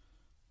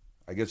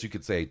 I guess you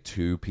could say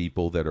 2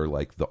 people that are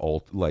like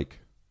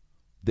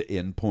the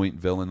end point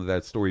villain of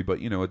that story, but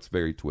you know, it's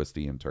very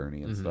twisty and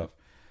turny and stuff.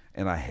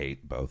 And I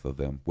hate both of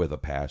them with a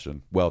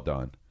passion. Well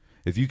done.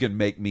 If you can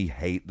make me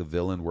hate the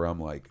villain where I'm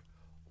like,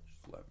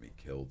 just let me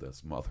kill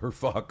this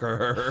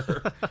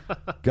motherfucker.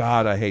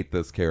 God, I hate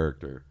this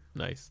character.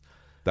 Nice.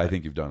 I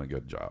think you've done a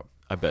good job.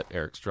 I bet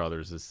Eric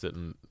Strothers is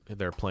sitting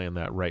there playing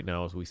that right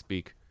now as we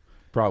speak.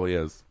 Probably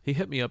is. He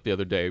hit me up the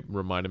other day,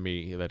 reminded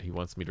me that he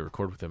wants me to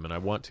record with him, and I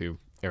want to.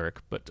 Eric,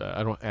 but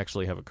I don't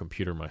actually have a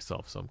computer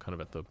myself, so I'm kind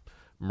of at the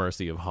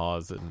mercy of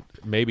Haas, and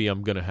maybe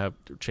I'm gonna have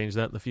to change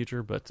that in the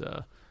future. But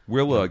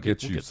we'll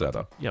get you set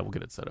up. Yeah, we'll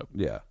get it set up.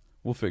 Yeah,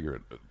 we'll figure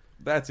it.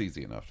 That's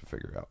easy enough to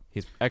figure out.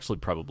 He's actually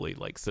probably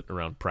like sitting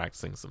around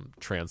practicing some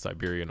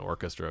Trans-Siberian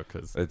Orchestra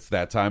because it's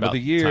that time of the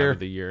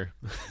year.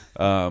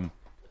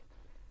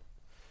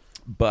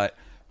 But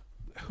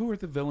who are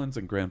the villains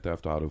in Grand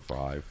Theft Auto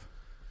 5?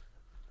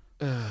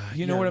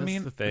 You know what I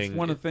mean? It's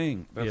one of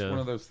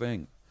those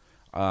things.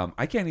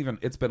 I can't even.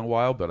 It's been a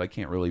while, but I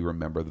can't really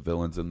remember the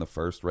villains in the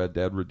first Red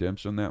Dead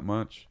Redemption that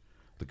much.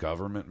 The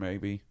government,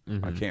 maybe.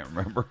 I can't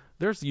remember.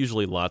 There's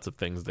usually lots of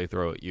things they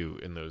throw at you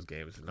in those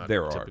games. Not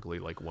typically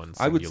like one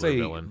singular I would say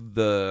villain.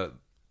 The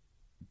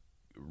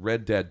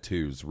Red Dead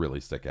 2s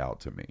really stick out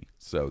to me,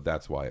 so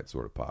that's why it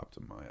sort of popped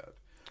in my head.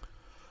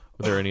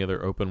 Were there any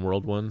other open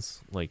world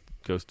ones like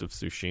Ghost of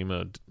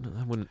Tsushima?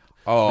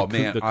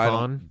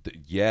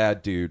 Yeah,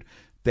 dude.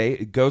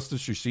 Ghost of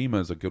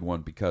Tsushima is a good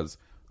one because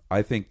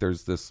I think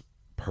there's this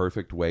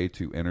perfect way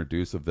to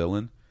introduce a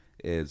villain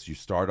is you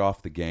start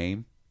off the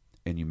game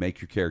and you make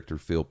your character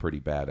feel pretty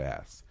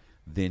badass.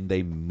 Then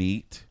they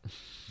meet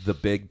the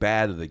big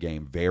bad of the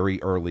game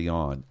very early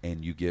on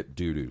and you get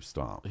doo-doo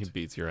stomped. He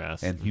beats your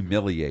ass. And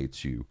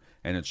humiliates you.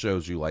 And it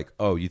shows you like,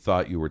 oh, you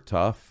thought you were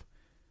tough?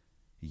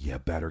 You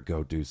better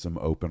go do some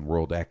open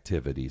world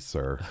activities,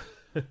 sir.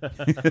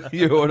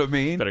 You know what I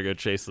mean? Better go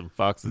chase some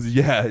foxes.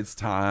 Yeah, it's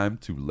time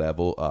to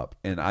level up.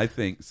 And I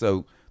think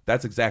so.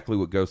 That's exactly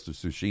what Ghost of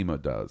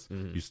Tsushima does.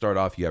 You start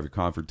off, you have your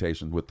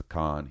confrontation with the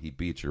Khan. He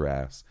beats your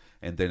ass.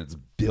 And then it's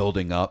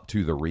building up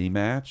to the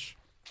rematch.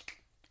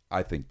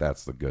 I think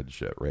that's the good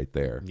shit right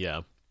there.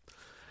 Yeah.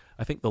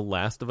 I think The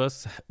Last of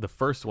Us, the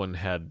first one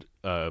had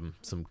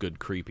some good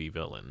creepy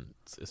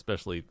villains,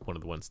 especially one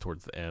of the ones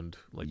towards the end,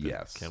 like the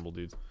Campbell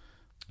dudes.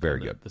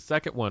 Very good. The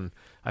second one,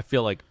 I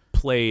feel like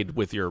played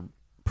with your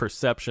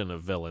perception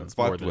of villains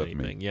more than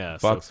anything. Me. Yeah,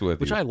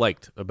 which I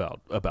liked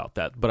about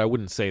that, but I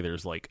wouldn't say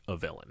there's like a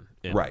villain.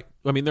 Right.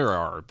 I mean, there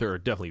are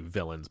definitely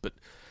villains, but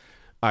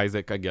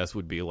Isaac, I guess,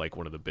 would be like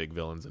one of the big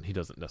villains, and he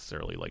doesn't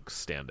necessarily like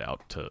stand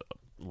out to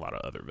a lot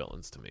of other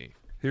villains to me.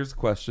 Here's a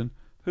question: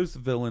 who's the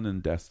villain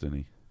in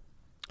Destiny?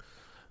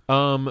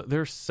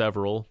 There's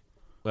several.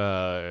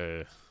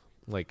 There's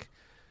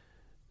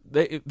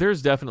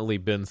definitely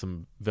been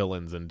some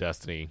villains in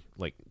Destiny,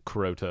 like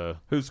Crota.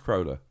 Who's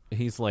Crota?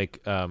 He's like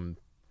a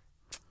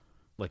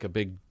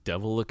big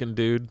devil-looking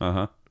dude.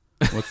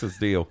 What's his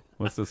deal?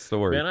 What's his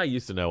story? Man, I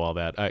used to know all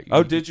that.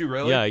 Did you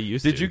really? Yeah, I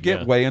used to. Did you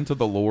get way into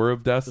the lore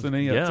of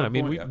Destiny? Yeah, I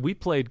mean, we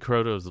played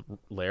Crota's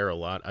lair a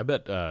lot. I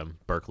bet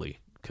Berkeley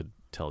could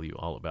tell you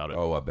all about it.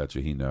 Oh, I bet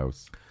you he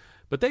knows.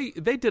 But they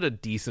did a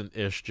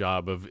decent-ish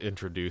job of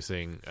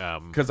introducing.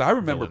 Because I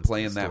remember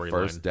playing that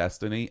first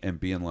Destiny and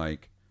being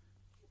like,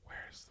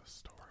 "Where's the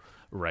story?"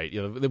 Right.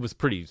 Yeah, it was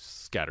pretty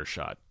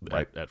scattershot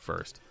at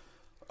first.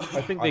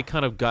 I think they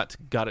kind of got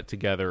it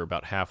together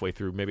about halfway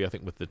through. Maybe I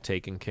think with the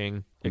Taken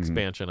King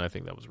expansion, I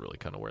think that was really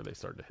kind of where they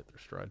started to hit their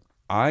stride.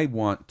 I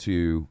want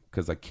to,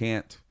 because I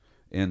can't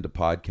end a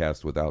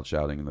podcast without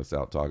shouting this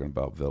out, talking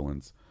about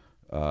villains.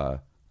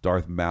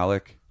 Darth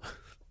Malak.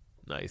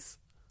 Nice.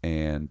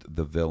 And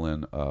the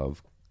villain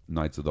of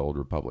Knights of the Old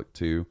Republic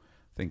 2.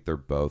 I think they're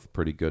both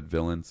pretty good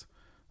villains.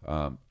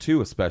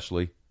 2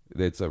 especially.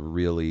 It's a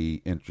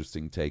really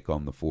interesting take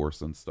on the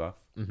Force and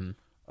stuff.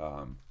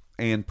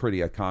 And pretty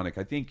iconic.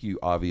 I think you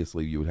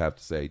would have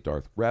to say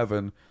Darth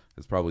Revan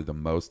is probably the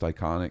most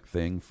iconic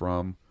thing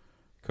from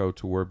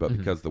KOTOR, but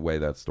because the way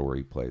that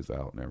story plays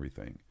out and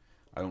everything,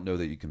 I don't know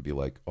that you can be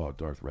like, oh,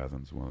 Darth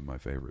Revan's one of my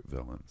favorite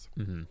villains.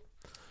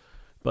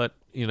 But,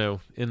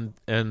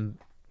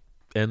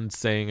 and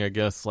saying, I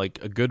guess, like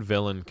a good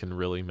villain can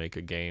really make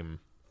a game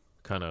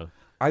kind of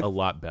a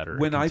lot better.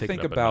 When I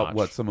think about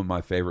what some of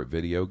my favorite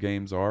video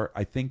games are,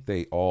 I think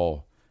they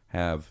all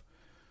have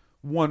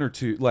one or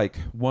two,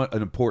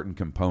 an important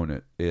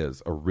component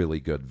is a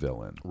really good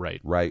villain.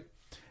 Right.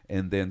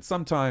 And then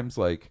sometimes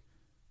like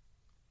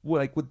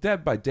with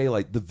Dead by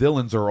Daylight, the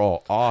villains are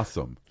all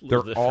awesome.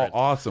 They're all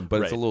awesome,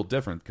 but it's a little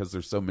different because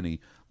there's so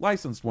many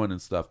licensed ones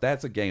and stuff.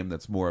 That's a game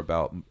that's more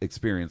about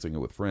experiencing it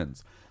with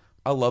friends.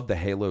 I love the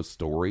Halo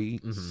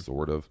story,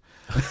 sort of,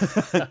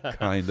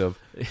 kind of.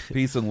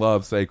 Peace and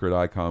love, Sacred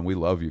Icon. We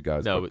love you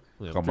guys. No,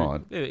 come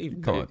on.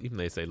 Even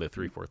they say the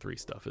 343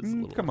 stuff is a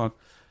little. Come on.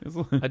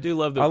 I do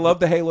love I love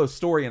the Halo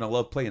story, and I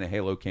love playing a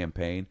Halo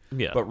campaign.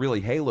 Yeah. But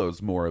really,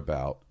 Halo's more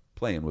about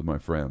playing with my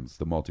friends,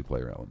 the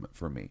multiplayer element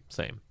for me.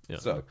 Same. Yeah.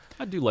 So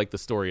I do like the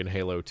story in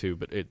Halo 2,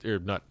 but or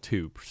not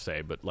 2 per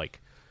se, but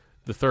like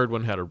the third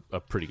one had a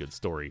pretty good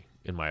story,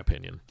 in my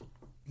opinion.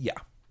 Yeah.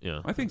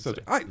 Yeah, I think so.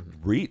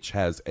 Reach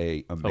has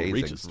a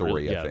amazing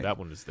story. Really, I think that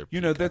one is their.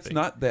 Peak, that's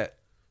not that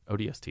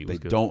ODST. They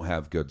good. don't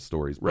have good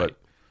stories, right?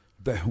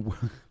 But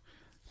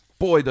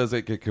boy, does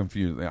it get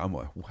confusing. I'm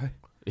like, what?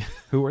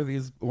 Who are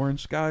these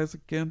orange guys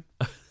again?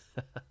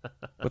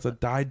 What's a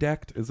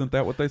didact? Isn't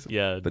that what they say?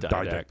 Yeah, the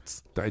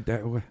didacts.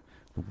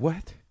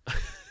 What?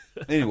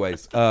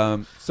 Anyways,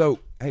 so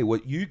hey,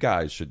 what you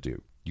guys should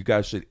do you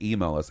guys should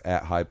email us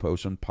at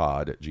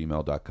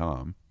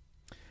highpotionpod@gmail.com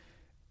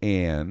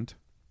and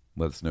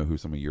let us know who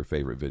some of your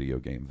favorite video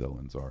game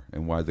villains are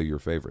and why they're your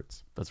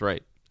favorites. That's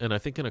right. And I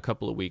think in a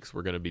couple of weeks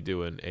we're going to be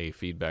doing a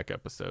feedback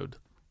episode.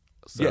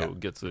 So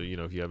get to,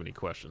 if you have any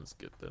questions,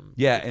 get them.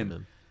 Yeah, get them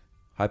and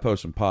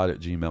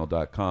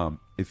highpotionpod@gmail.com.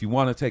 If you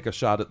want to take a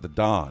shot at the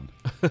Don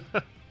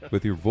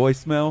with your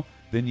voicemail,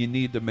 then you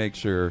need to make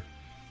sure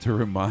to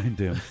remind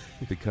him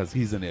because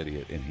he's an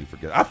idiot and he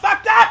forgets. I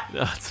fucked up!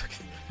 No, it's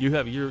okay.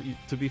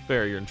 To be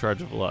fair, you're in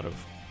charge of a lot of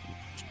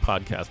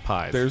podcast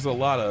pies. There's a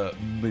lot of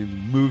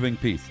moving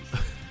pieces.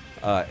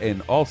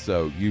 And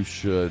also, you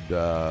should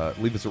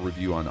leave us a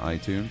review on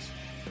iTunes.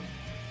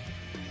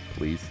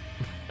 Please.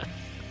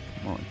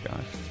 Come on,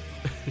 guys.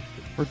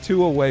 We're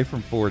 2 away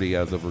from 40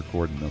 as of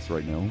recording this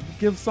right now.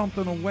 Give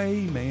something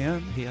away,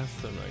 man. He has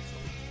so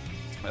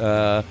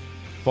nicely.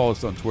 Follow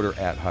us on Twitter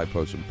at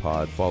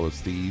highpotionpod. Follow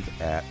Steve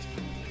at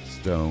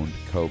Stoned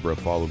Cobra.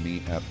 Follow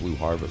me at Blue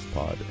Harvest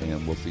Pod.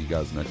 And we'll see you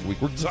guys next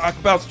week. We're going to talk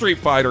about Street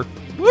Fighter.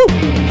 Woo!